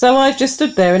 So I've just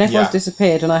stood there and everyone's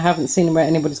disappeared and I haven't seen where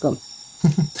anybody's gone.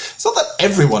 It's not that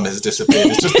everyone has disappeared,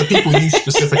 it's just the people you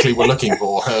specifically were looking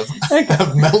for have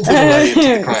melted away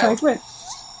into the crowd.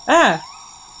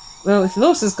 Well, if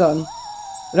Lorsa's gone,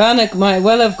 Rana might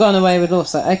well have gone away with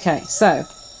Lorsa. Okay, so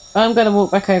I'm going to walk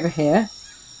back over here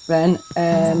then.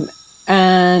 And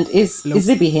is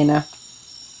Zibby here now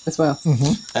as well?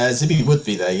 Zibby would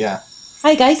be there, yeah.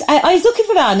 Hi guys, I was looking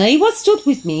for Rana. He was stood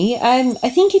with me. I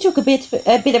think he took a bit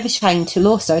of a shine to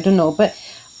Lorsa, I don't know, but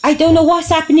I don't know what's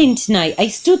happening tonight. I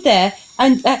stood there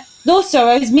and Lorsa,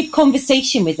 I was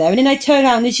mid-conversation with her and then I turned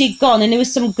around and she'd gone and there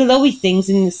was some glowy things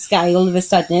in the sky all of a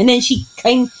sudden and then she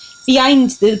came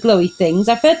behind the glowy things.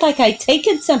 I felt like I'd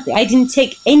taken something. I didn't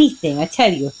take anything, I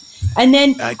tell you. And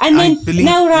then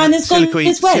now Rana's gone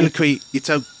as well. Siliqui,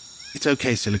 it's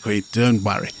okay, Siliqui, don't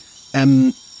worry.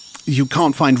 You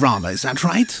can't find Rana, is that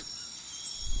right?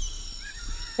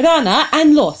 Rana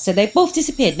and Lorsa, they both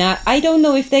disappeared. Now, I don't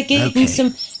know if they're getting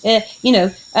some,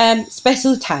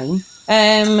 special time,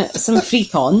 some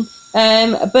freak on,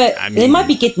 but they might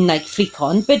be getting like freak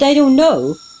on, but I don't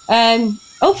know.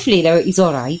 Hopefully he's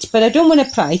all right, but I don't want to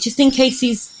pry just in case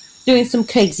he's doing some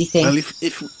crazy thing. Well,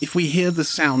 if we hear the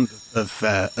sound of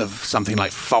something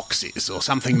like foxes or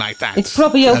something like that, it's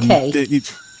probably okay.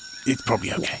 It's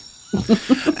probably okay.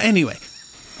 Anyway,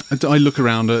 I look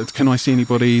around. Can I see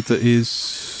anybody that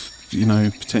is,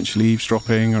 potentially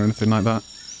eavesdropping or anything like that?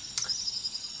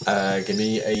 Give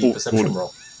me a perception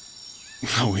roll.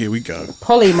 Oh, here we go.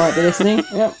 Polly might be listening.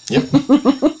 Yep.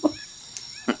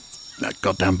 That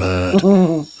goddamn bird.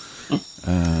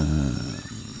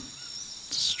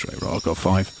 Straight roll. I got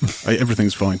 5.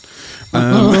 Everything's fine.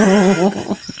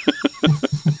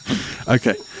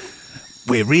 Okay.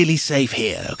 We're really safe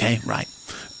here. Okay, right.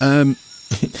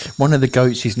 One of the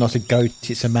goats is not a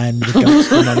goat, it's a man with a goat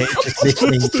skin on it, just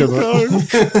listening to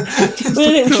With a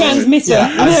little transmitter.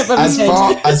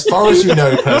 As far as you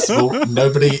know, Percival,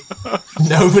 nobody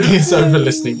is over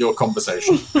listening your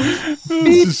conversation.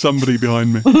 This is somebody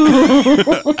behind me.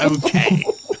 Okay.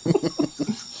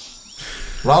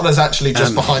 Rana's actually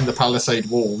just behind the palisade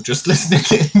wall, just listening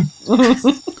in.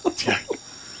 Yeah.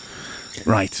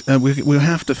 Right, we'll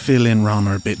have to fill in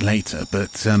Rana a bit later,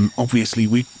 but obviously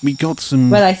we got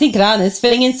some... Well, I think Rana's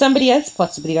filling in somebody else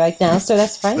possibly right now, so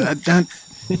that's fine.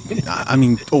 I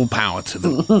mean, all power to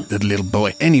the little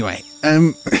boy. Anyway,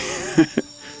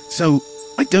 so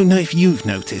I don't know if you've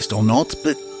noticed or not,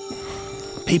 but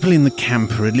people in the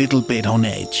camp are a little bit on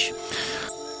edge.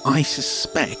 I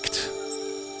suspect,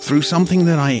 through something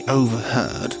that I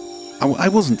overheard... I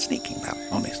wasn't sneaking about,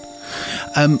 honest.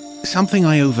 Something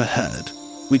I overheard,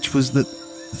 which was that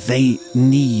they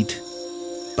need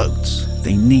boats.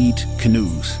 They need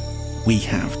canoes. We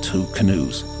have 2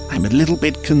 canoes. I'm a little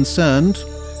bit concerned,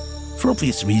 for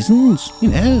obvious reasons,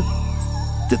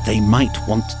 that they might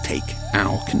want to take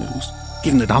our canoes,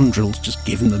 given that Undrill's just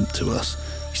given them to us.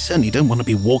 We certainly don't want to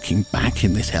be walking back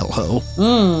in this hellhole.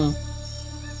 Well,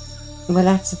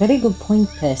 that's a very good point,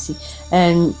 Percy.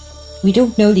 We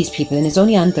don't know these people, and it's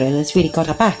only Undrill that's really got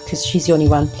her back, because she's the only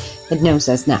one that knows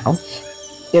us now.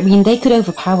 I mean, they could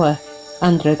overpower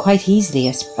Undrill quite easily,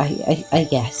 I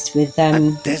guess, with...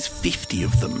 there's 50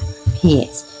 of them.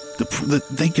 Yes.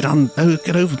 They could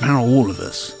overpower all of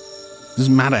us.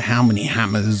 Doesn't matter how many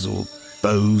hammers or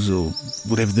bows or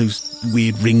whatever those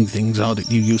weird ring things are that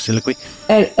you use, Siliqui.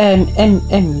 I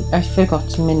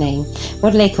forgot my name.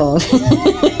 What are they called?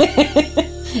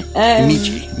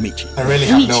 Michi. I really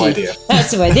have no idea.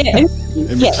 That's the word, yeah.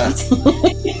 Yes.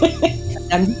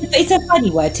 It's a funny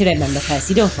word to remember,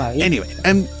 Percy, don't worry. Anyway,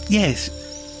 yes.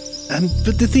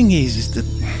 But the thing is that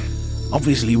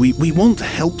obviously we want to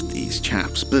help these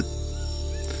chaps, but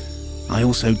I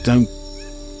also don't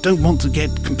want to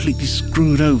get completely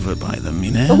screwed over by them,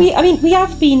 you know? Well, we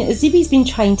have been, Zibby's been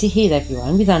trying to heal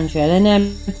everyone with Andrel,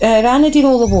 and Rana did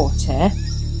all the water.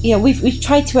 Yeah, we've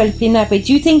tried to help in that, but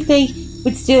do you think they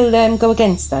would still go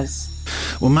against us?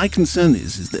 Well, my concern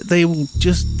is that they will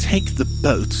just take the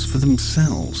boats for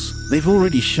themselves. They've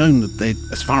already shown that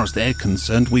as far as they're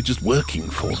concerned, we're just working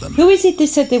for them. Who is it that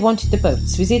said they wanted the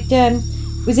boats? Was it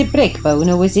Breakbone,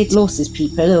 or was it Laws's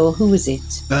people, or who was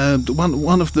it?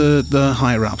 One of the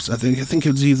higher ups. I think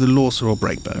it was either Lawser or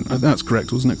Breakbone. That's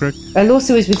correct, wasn't it, Greg?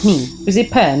 Lawser was with me. Was it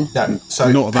Pern? No, so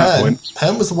not at that point.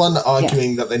 Pern was the one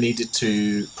arguing that they needed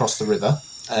to cross the river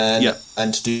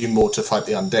and to do more to fight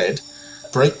the undead.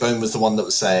 Breakbone was the one that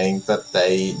was saying that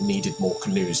they needed more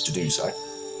canoes to do so.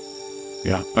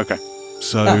 Yeah, okay.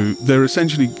 So they're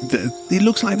essentially... It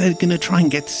looks like they're going to try and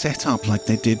get set up like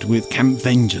they did with Camp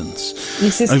Vengeance.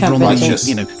 This is Camp Righteous.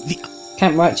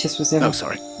 Camp Righteous was there. Oh,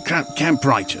 sorry. Camp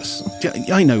Righteous.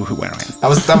 I know where I am.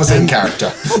 That was in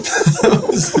character.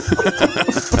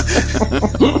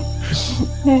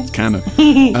 Canon.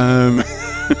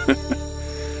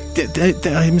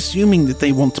 I'm assuming that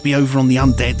they want to be over on the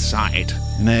undead side,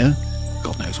 you know?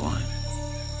 God knows why.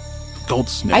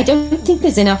 God's knows. I don't think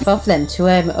there's enough of them to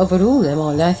overrule them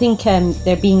all. I think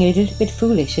they're being a little bit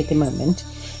foolish at the moment.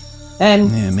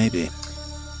 Yeah, maybe.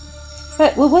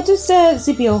 But, well, what does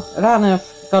Zibby or Rana,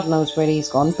 God knows where he's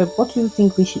gone, but what do you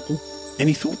think we should do?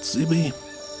 Any thoughts, Zibby?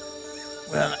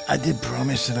 Well, I did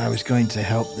promise that I was going to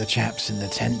help the chaps in the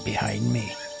tent behind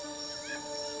me.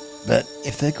 But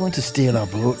if they're going to steal our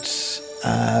boats,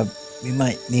 we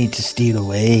might need to steal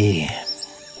away.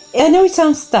 I know it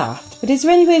sounds daft, but is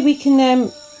there any way we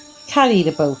can carry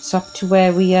the boats up to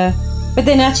where we are? But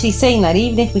then actually saying that,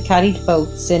 even if we carried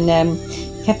boats and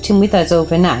kept him with us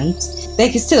overnight, they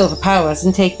could still overpower us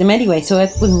and take them anyway, so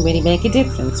it wouldn't really make a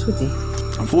difference, would it?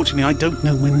 Unfortunately, I don't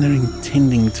know when they're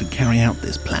intending to carry out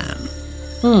this plan.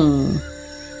 Well,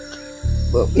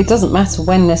 it doesn't matter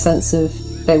when, in the sense of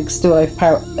they'll still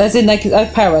overpower, as in they could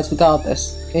overpower us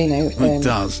regardless, you know. It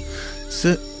does.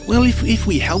 So, well, if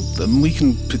we help them, we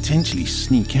can potentially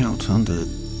sneak out under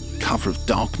cover of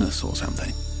darkness or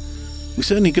something. We're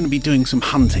certainly going to be doing some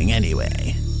hunting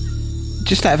anyway.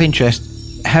 Just out of interest,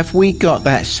 have we got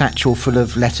that satchel full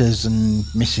of letters and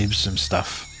missives and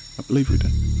stuff? I believe we do.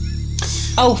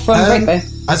 Oh, from Breakbone.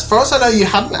 As far as I know, you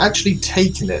hadn't actually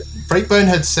taken it. Breakbone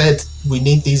had said, we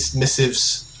need these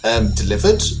missives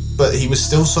delivered, but he was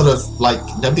still sort of like,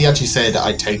 nobody actually said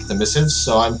I take the missives,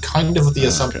 so I'm kind of with the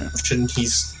assumption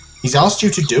he's asked you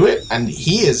to do it, and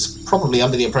he is probably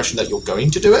under the impression that you're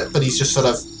going to do it, but he's just sort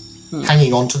of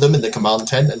hanging on to them in the command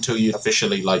tent until you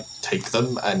officially take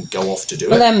them and go off to do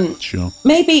it. Sure.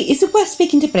 Maybe is it worth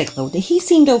speaking to Breakbone? He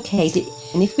seemed okay,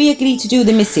 and if we agree to do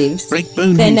the missives,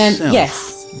 Breakbone then himself.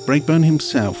 yes. Breakbone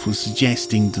himself was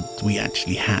suggesting that we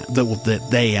actually have that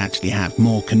they actually have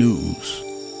more canoes.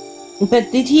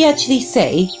 But did he actually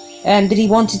say that he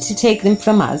wanted to take them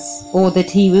from us, or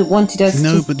that he wanted us to...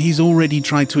 No, but he's already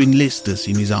tried to enlist us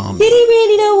in his army. Did he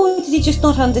really know, or did he just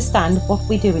not understand what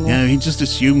we're doing? No, he just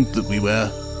assumed that we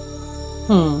were.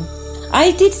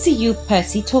 I did see you,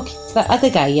 Percy, talking to that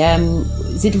other guy,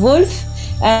 is it Wolf?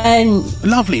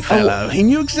 Lovely fellow, he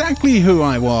knew exactly who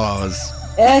I was.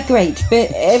 Great, but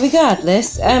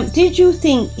regardless, did you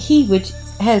think he would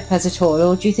help us at all,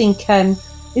 or do you think,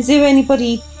 is there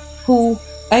anybody who,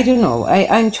 I don't know,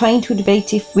 I'm trying to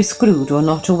debate if we're screwed or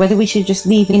not, or whether we should just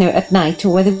leave, at night,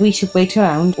 or whether we should wait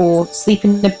around, or sleep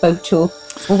in a boat, or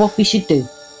what we should do.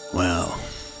 Well,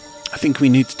 I think we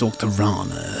need to talk to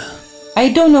Rana. I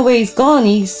don't know where he's gone.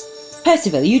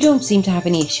 Percival, you don't seem to have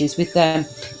any issues with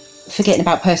forgetting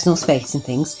about personal space and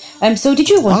things. So did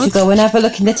you want to go and have a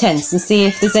look in the tents and see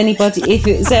if there's if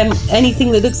it's anything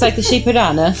that looks like the shape of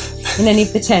Rana in any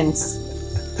of the tents?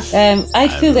 I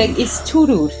feel like it's too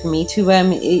rude for me to,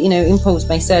 impose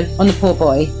myself on the poor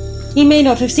boy. He may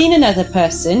not have seen another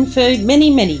person for many,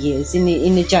 many years in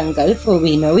the jungle, for all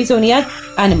we know. He's only had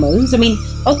animals. I mean,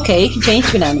 okay, he can change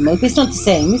to an animal, but it's not the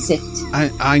same, is it?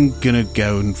 I'm gonna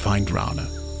go and find Rana.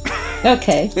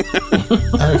 Okay.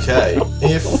 Okay.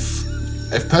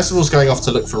 If Percival's going off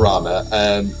to look for Rana,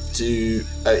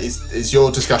 is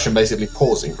your discussion basically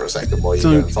pausing for a second while you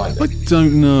go and find it? I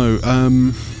don't know.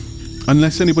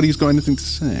 Unless anybody's got anything to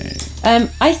say.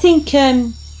 I think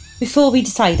before we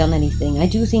decide on anything, I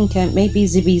do think maybe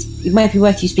it might be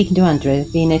worth you speaking to Andrea,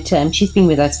 being that she's been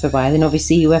with us for a while, and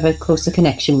obviously you have a closer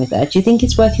connection with her. Do you think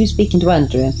it's worth you speaking to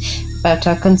Andrea about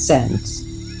our concerns?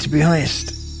 To be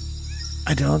honest,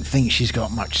 I don't think she's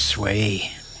got much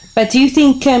sway. But do you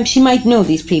think she might know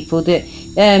these people that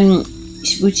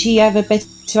would she have a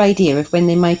better idea of when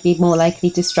they might be more likely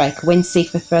to strike, or when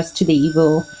safer for us to leave,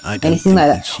 or I don't anything think like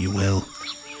that that? she will.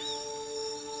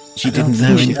 She I don't didn't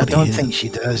know think I anybody don't here. think she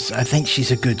does. I think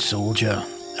she's a good soldier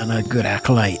and a good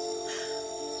acolyte.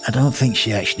 I don't think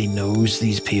she actually knows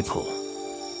these people.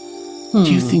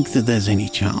 Do you think that there's any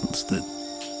chance that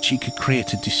she could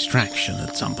create a distraction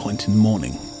at some point in the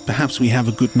morning? Perhaps we have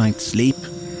a good night's sleep.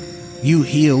 You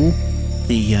heal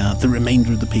the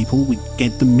remainder of the people. We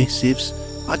get the missives.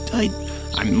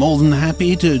 I'm more than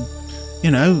happy to,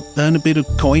 earn a bit of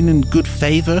coin and good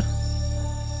favor.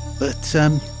 But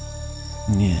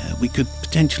yeah, we could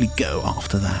potentially go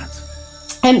after that.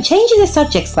 Changing the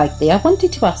subject slightly, I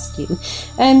wanted to ask you.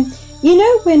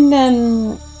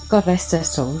 When God rest her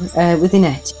soul, with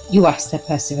Annette, you asked her,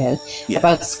 Percival,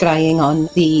 about scrying on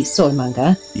the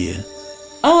soulmonger. Yeah.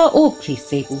 Are all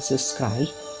priests able to scry?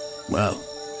 Well,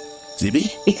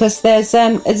 Zibby? Because there's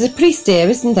a priest here,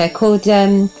 isn't there, called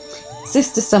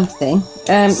Sister something.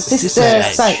 Sister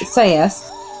Sayas.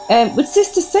 Would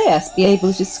Sister Sayas be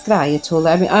able to scry at all?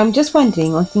 I mean, I'm just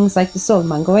wondering on things like the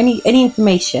soulmonger, or any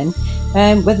information,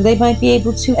 whether they might be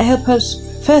able to help us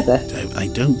further. I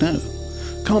don't know.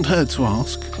 Can't hurt to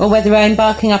ask. Or whether I'm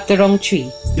barking up the wrong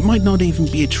tree. It might not even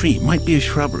be a tree. It might be a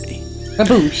shrubbery. A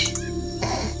bush.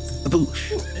 A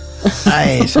bush.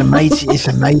 Aye, it's a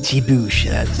mighty bush.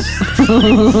 That's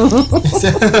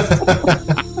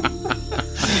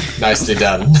Nicely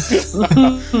done.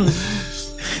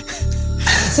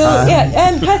 So,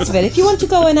 Percival, if you want to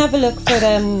go and have a look for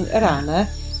Rana,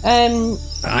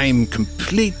 I'm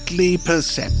completely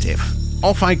perceptive.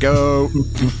 Off I go.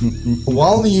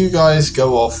 While you guys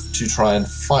go off to try and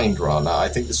find Rana, I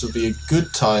think this would be a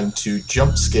good time to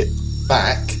jump skip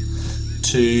back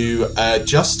to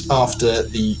just after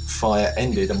the fire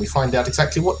ended, and we find out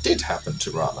exactly what did happen to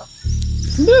Rana.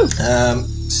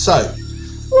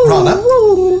 Rana.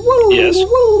 Yes.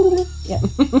 Yeah.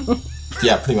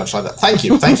 Yeah, pretty much like that. Thank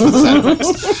you for the sound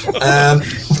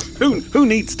effects. Who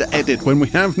needs to edit when we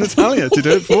have Natalia to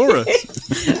do it for us?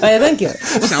 Thank you.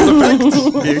 Sound effects.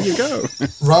 Here you go.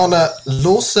 Rana,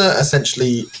 Lorsa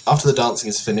essentially, after the dancing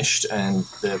is finished and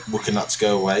the Wookanuts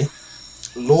go away,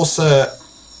 Lorsa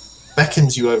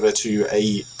beckons you over to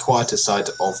a quieter side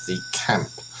of the camp,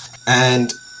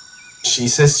 and she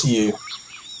says to you,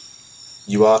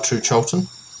 "You are true Cholton?"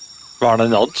 Rana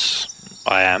nods.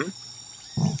 I am.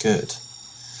 Good.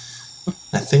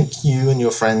 I think you and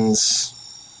your friends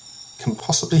can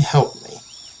possibly help me,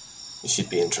 if you'd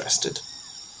be interested.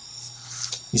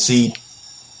 You see,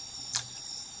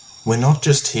 we're not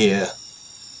just here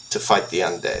to fight the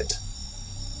undead.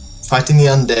 Fighting the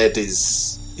undead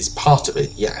is part of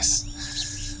it, yes.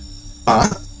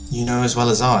 But, you know as well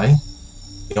as I,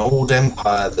 the old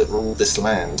empire that ruled this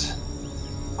land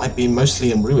might be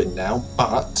mostly in ruin now,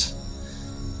 but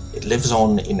it lives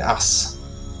on in us.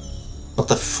 Not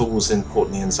the fools in Port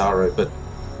Nyanzaro, but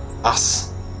us.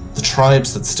 The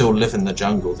tribes that still live in the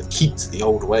jungle, that keep to the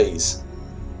old ways.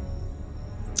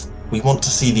 We want to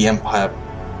see the empire,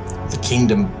 the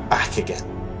kingdom, back again.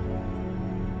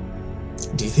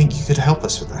 Do you think you could help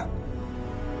us with that?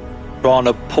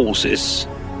 Rana pauses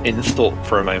in thought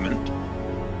for a moment.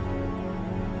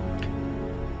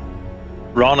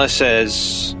 Rana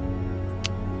says,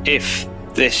 if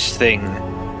this thing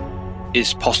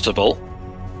is possible,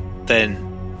 then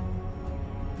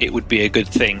it would be a good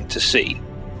thing to see.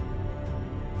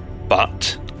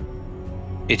 But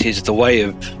it is the way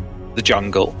of the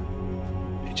jungle,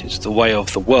 it is the way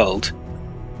of the world,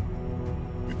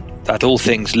 that all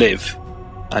things live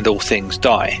and all things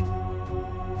die.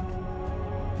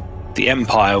 The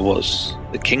empire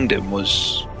the kingdom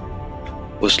was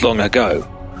long ago,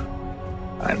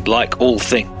 and like all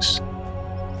things,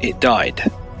 it died.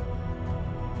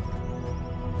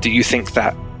 Do you think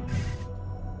that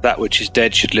which is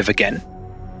dead should live again?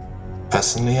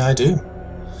 Personally, I do.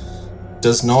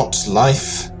 Does not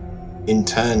life, in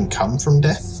turn, come from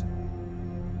death?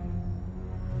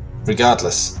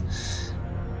 Regardless,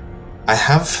 I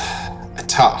have a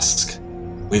task.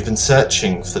 We've been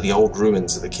searching for the old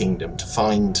ruins of the kingdom to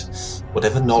find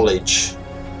whatever knowledge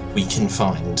we can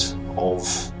find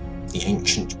of the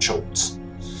ancient Cholt.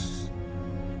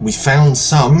 We found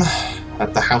some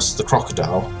at the House of the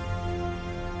Crocodile,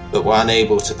 but were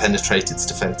unable to penetrate its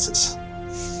defences.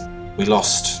 We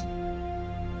lost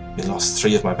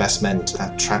 3 of my best men to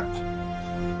that trap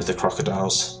with the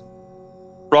crocodiles.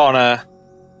 Rana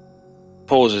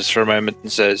pauses for a moment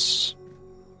and says,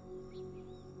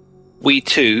 we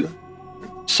too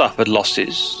suffered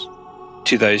losses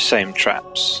to those same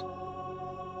traps.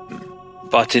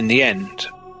 But in the end,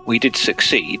 we did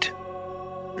succeed.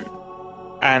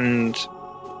 And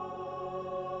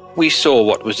We saw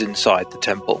what was inside the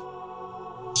temple.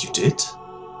 You did?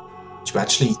 You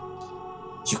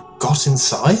got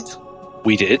inside?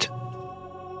 We did.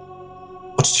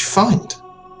 What did you find?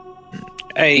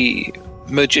 A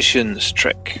magician's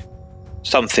trick.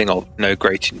 Something of no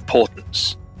great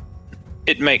importance.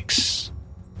 It makes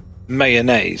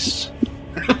mayonnaise.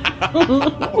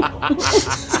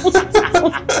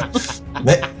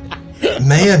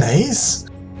 Mayonnaise?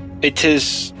 It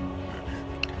is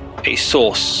a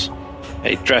sauce,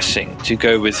 a dressing to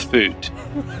go with food.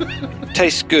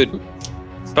 Tastes good,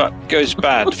 but goes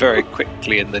bad very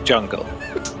quickly in the jungle.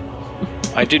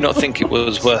 I do not think it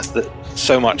was worth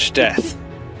so much death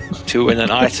to win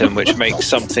an item which makes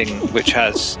something which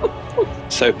has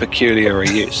so peculiar a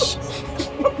use.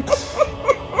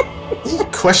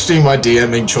 Questioning my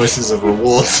DMing choices of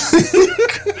rewards.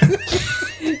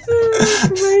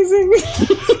 Amazing.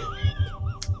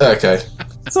 Okay.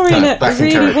 Sorry, Nat, I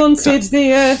really wanted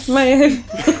the mayo.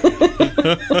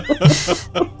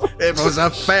 It was a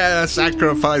fair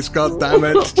sacrifice,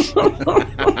 goddammit.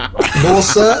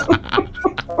 Lorsa?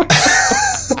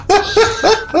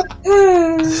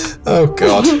 Oh,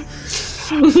 God.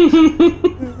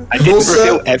 I didn't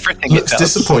reveal everything it looks does.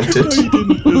 disappointed.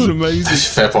 It was amazing.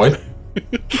 Fair point.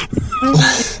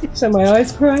 So my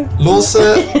eyes cry.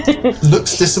 Lorsa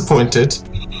looks disappointed,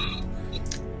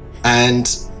 and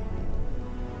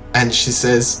she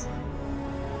says,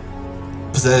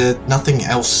 "Was there nothing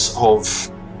else of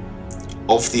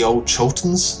the old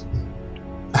Choltons?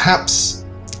 Perhaps?"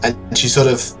 And she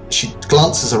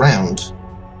glances around,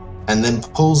 and then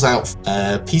pulls out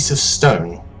a piece of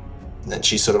stone, and then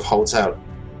she sort of holds out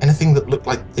anything that looked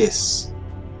like this.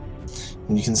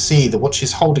 And you can see that what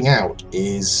she's holding out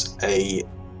is a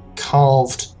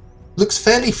carved, looks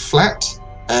fairly flat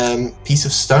piece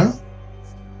of stone.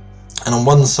 And on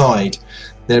one side,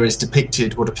 there is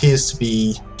depicted what appears to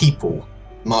be people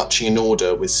marching in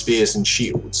order with spears and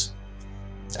shields.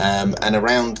 And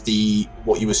around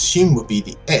what you assume would be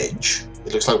the edge,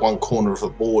 it looks like one corner of a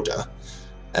border,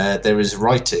 there is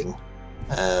writing,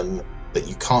 but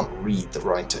you can't read the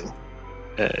writing.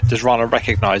 Does Rana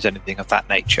recognise anything of that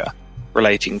nature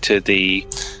relating to the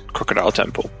Crocodile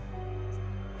Temple?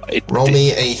 Roll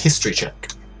me a history check.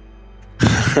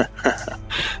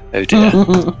 Oh dear.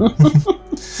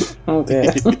 Oh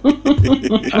dear.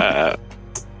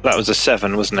 That was a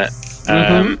 7, wasn't it?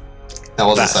 That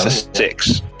was That's a 7. a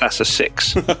 6. That's a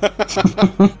 6.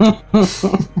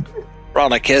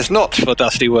 Rana cares not for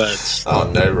dusty words. Oh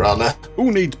no, Rana.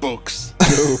 Who needs books?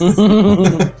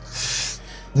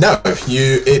 No,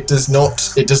 it does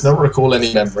not recall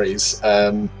any memories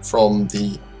from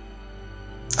the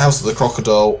House of the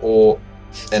Crocodile or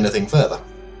anything further.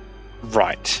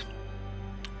 Right.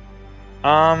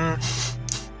 Rana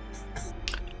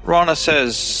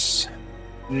says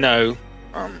no.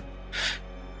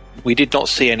 We did not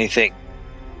see anything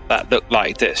that looked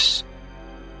like this.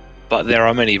 But there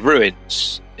are many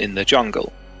ruins in the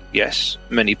jungle. Yes,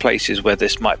 many places where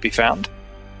this might be found.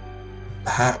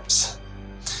 Perhaps.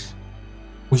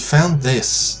 We found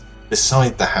this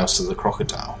beside the House of the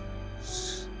Crocodile.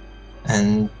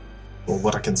 And, well,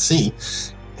 what I can see,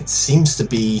 it seems to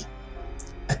be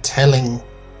a telling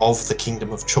of the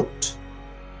Kingdom of Chult.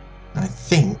 And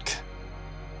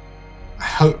I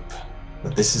hope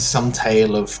that this is some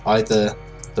tale of either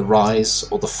the rise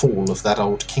or the fall of that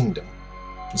old kingdom.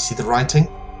 You see the writing?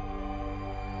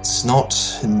 It's not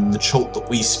in the Chult that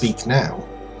we speak now,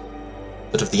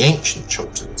 but of the ancient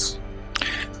Choltons.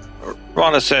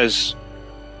 Rana says,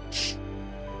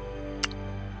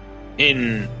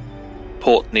 in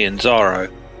Port Nyanzaro,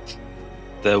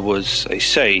 there was a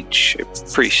sage, a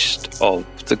priest of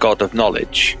the god of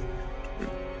knowledge.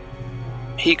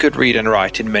 He could read and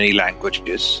write in many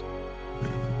languages.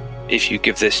 If you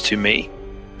give this to me,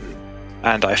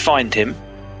 and I find him,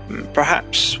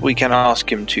 perhaps we can ask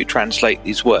him to translate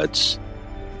these words.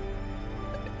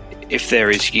 If there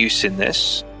is use in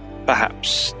this,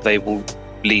 perhaps they will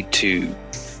lead to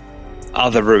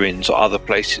other ruins or other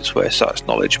places where such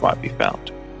knowledge might be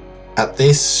found. At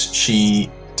this, she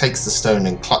takes the stone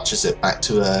and clutches it back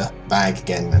to her bag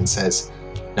again and says,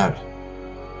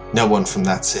 "No one from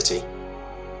that city.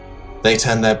 They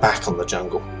turn their back on the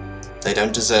jungle. They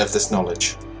don't deserve this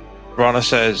knowledge." Rana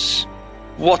says,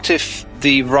 what if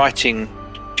the writing,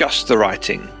 just the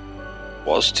writing,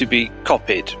 was to be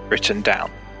copied, written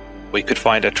down? We could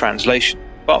find a translation,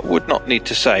 but would not need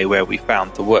to say where we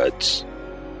found the words.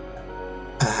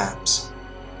 Perhaps.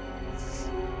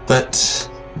 But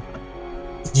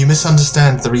you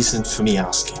misunderstand the reason for me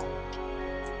asking.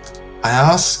 I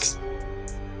ask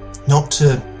not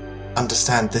to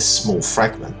understand this small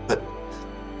fragment, but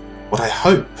what I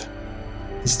hope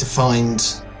is to find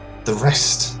the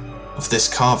rest of this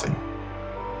carving.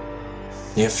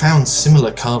 You have found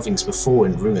similar carvings before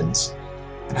in ruins,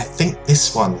 and I think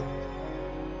this one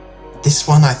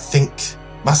I think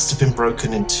must have been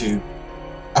broken into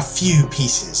a few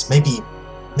pieces, maybe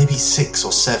 6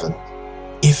 or 7.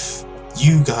 If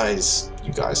you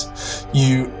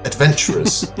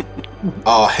adventurers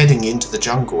are heading into the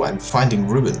jungle and finding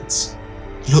ruins,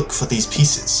 look for these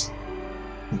pieces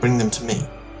and bring them to me.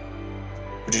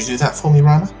 Would you do that for me,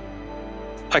 Rana?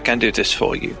 I can do this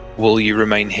for you. Will you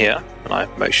remain here? And I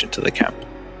motion to the camp.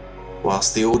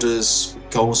 Whilst the Order's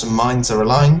goals and minds are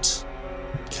aligned,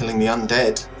 killing the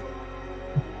undead,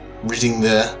 ridding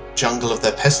the jungle of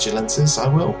their pestilences, I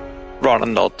will. Rana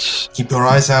nods. Keep your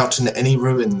eyes out in any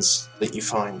ruins that you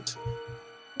find.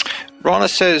 Rana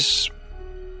says,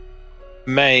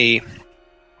 May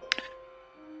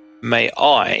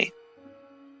I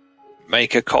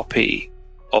make a copy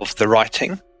of the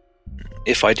writing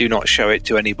if I do not show it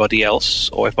to anybody else,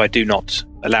 or if I do not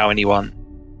allow anyone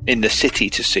in the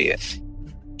city to see it,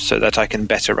 so that I can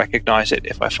better recognize it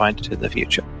if I find it in the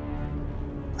future?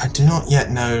 I do not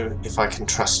yet know if I can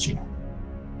trust you.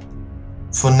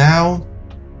 For now,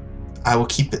 I will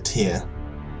keep it here.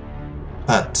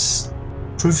 But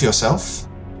prove yourself,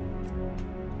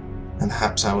 and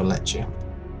perhaps I will let you.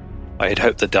 I had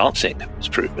hoped the dancing was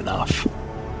proof enough.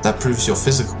 That proves your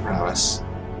physical prowess,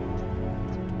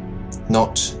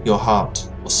 not your heart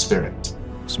or spirit.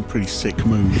 Some pretty sick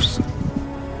moves.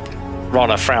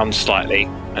 Rana frowns slightly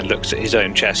and looks at his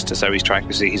own chest as though he's trying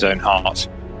to see his own heart.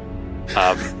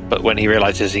 But when he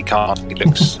realizes he can't, he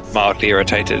looks mildly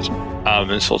irritated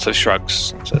and sort of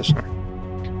shrugs and says,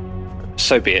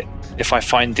 so be it. If I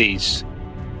find these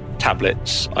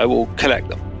tablets, I will collect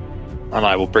them and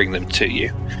I will bring them to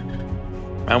you.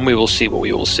 And we will see what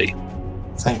we will see.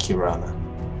 Thank you, Rana.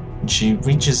 And she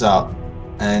reaches up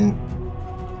and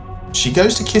she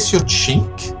goes to kiss your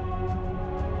cheek.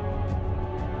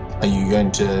 Are you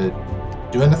going to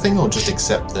do anything, or just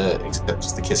accept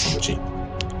just the kiss on the cheek?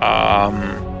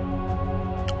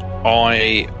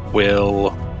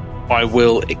 I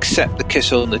will accept the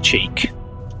kiss on the cheek,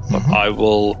 but I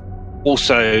will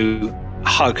also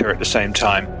hug her at the same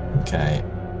time. Okay.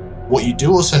 What you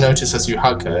do also notice as you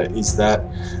hug her is that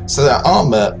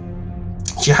armor,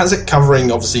 she has it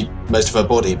covering obviously most of her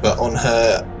body, but on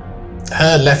her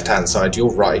left-hand side,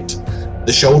 your right,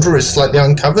 the shoulder is slightly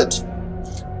uncovered,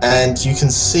 and you can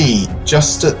see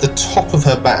just at the top of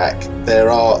her back there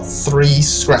are 3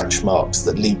 scratch marks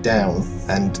that lead down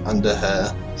and under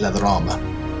her leather armor.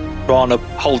 Rana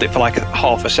hold it for like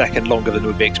half a second longer than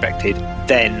would be expected,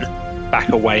 then back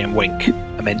away and wink,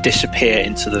 and then disappear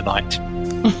into the night.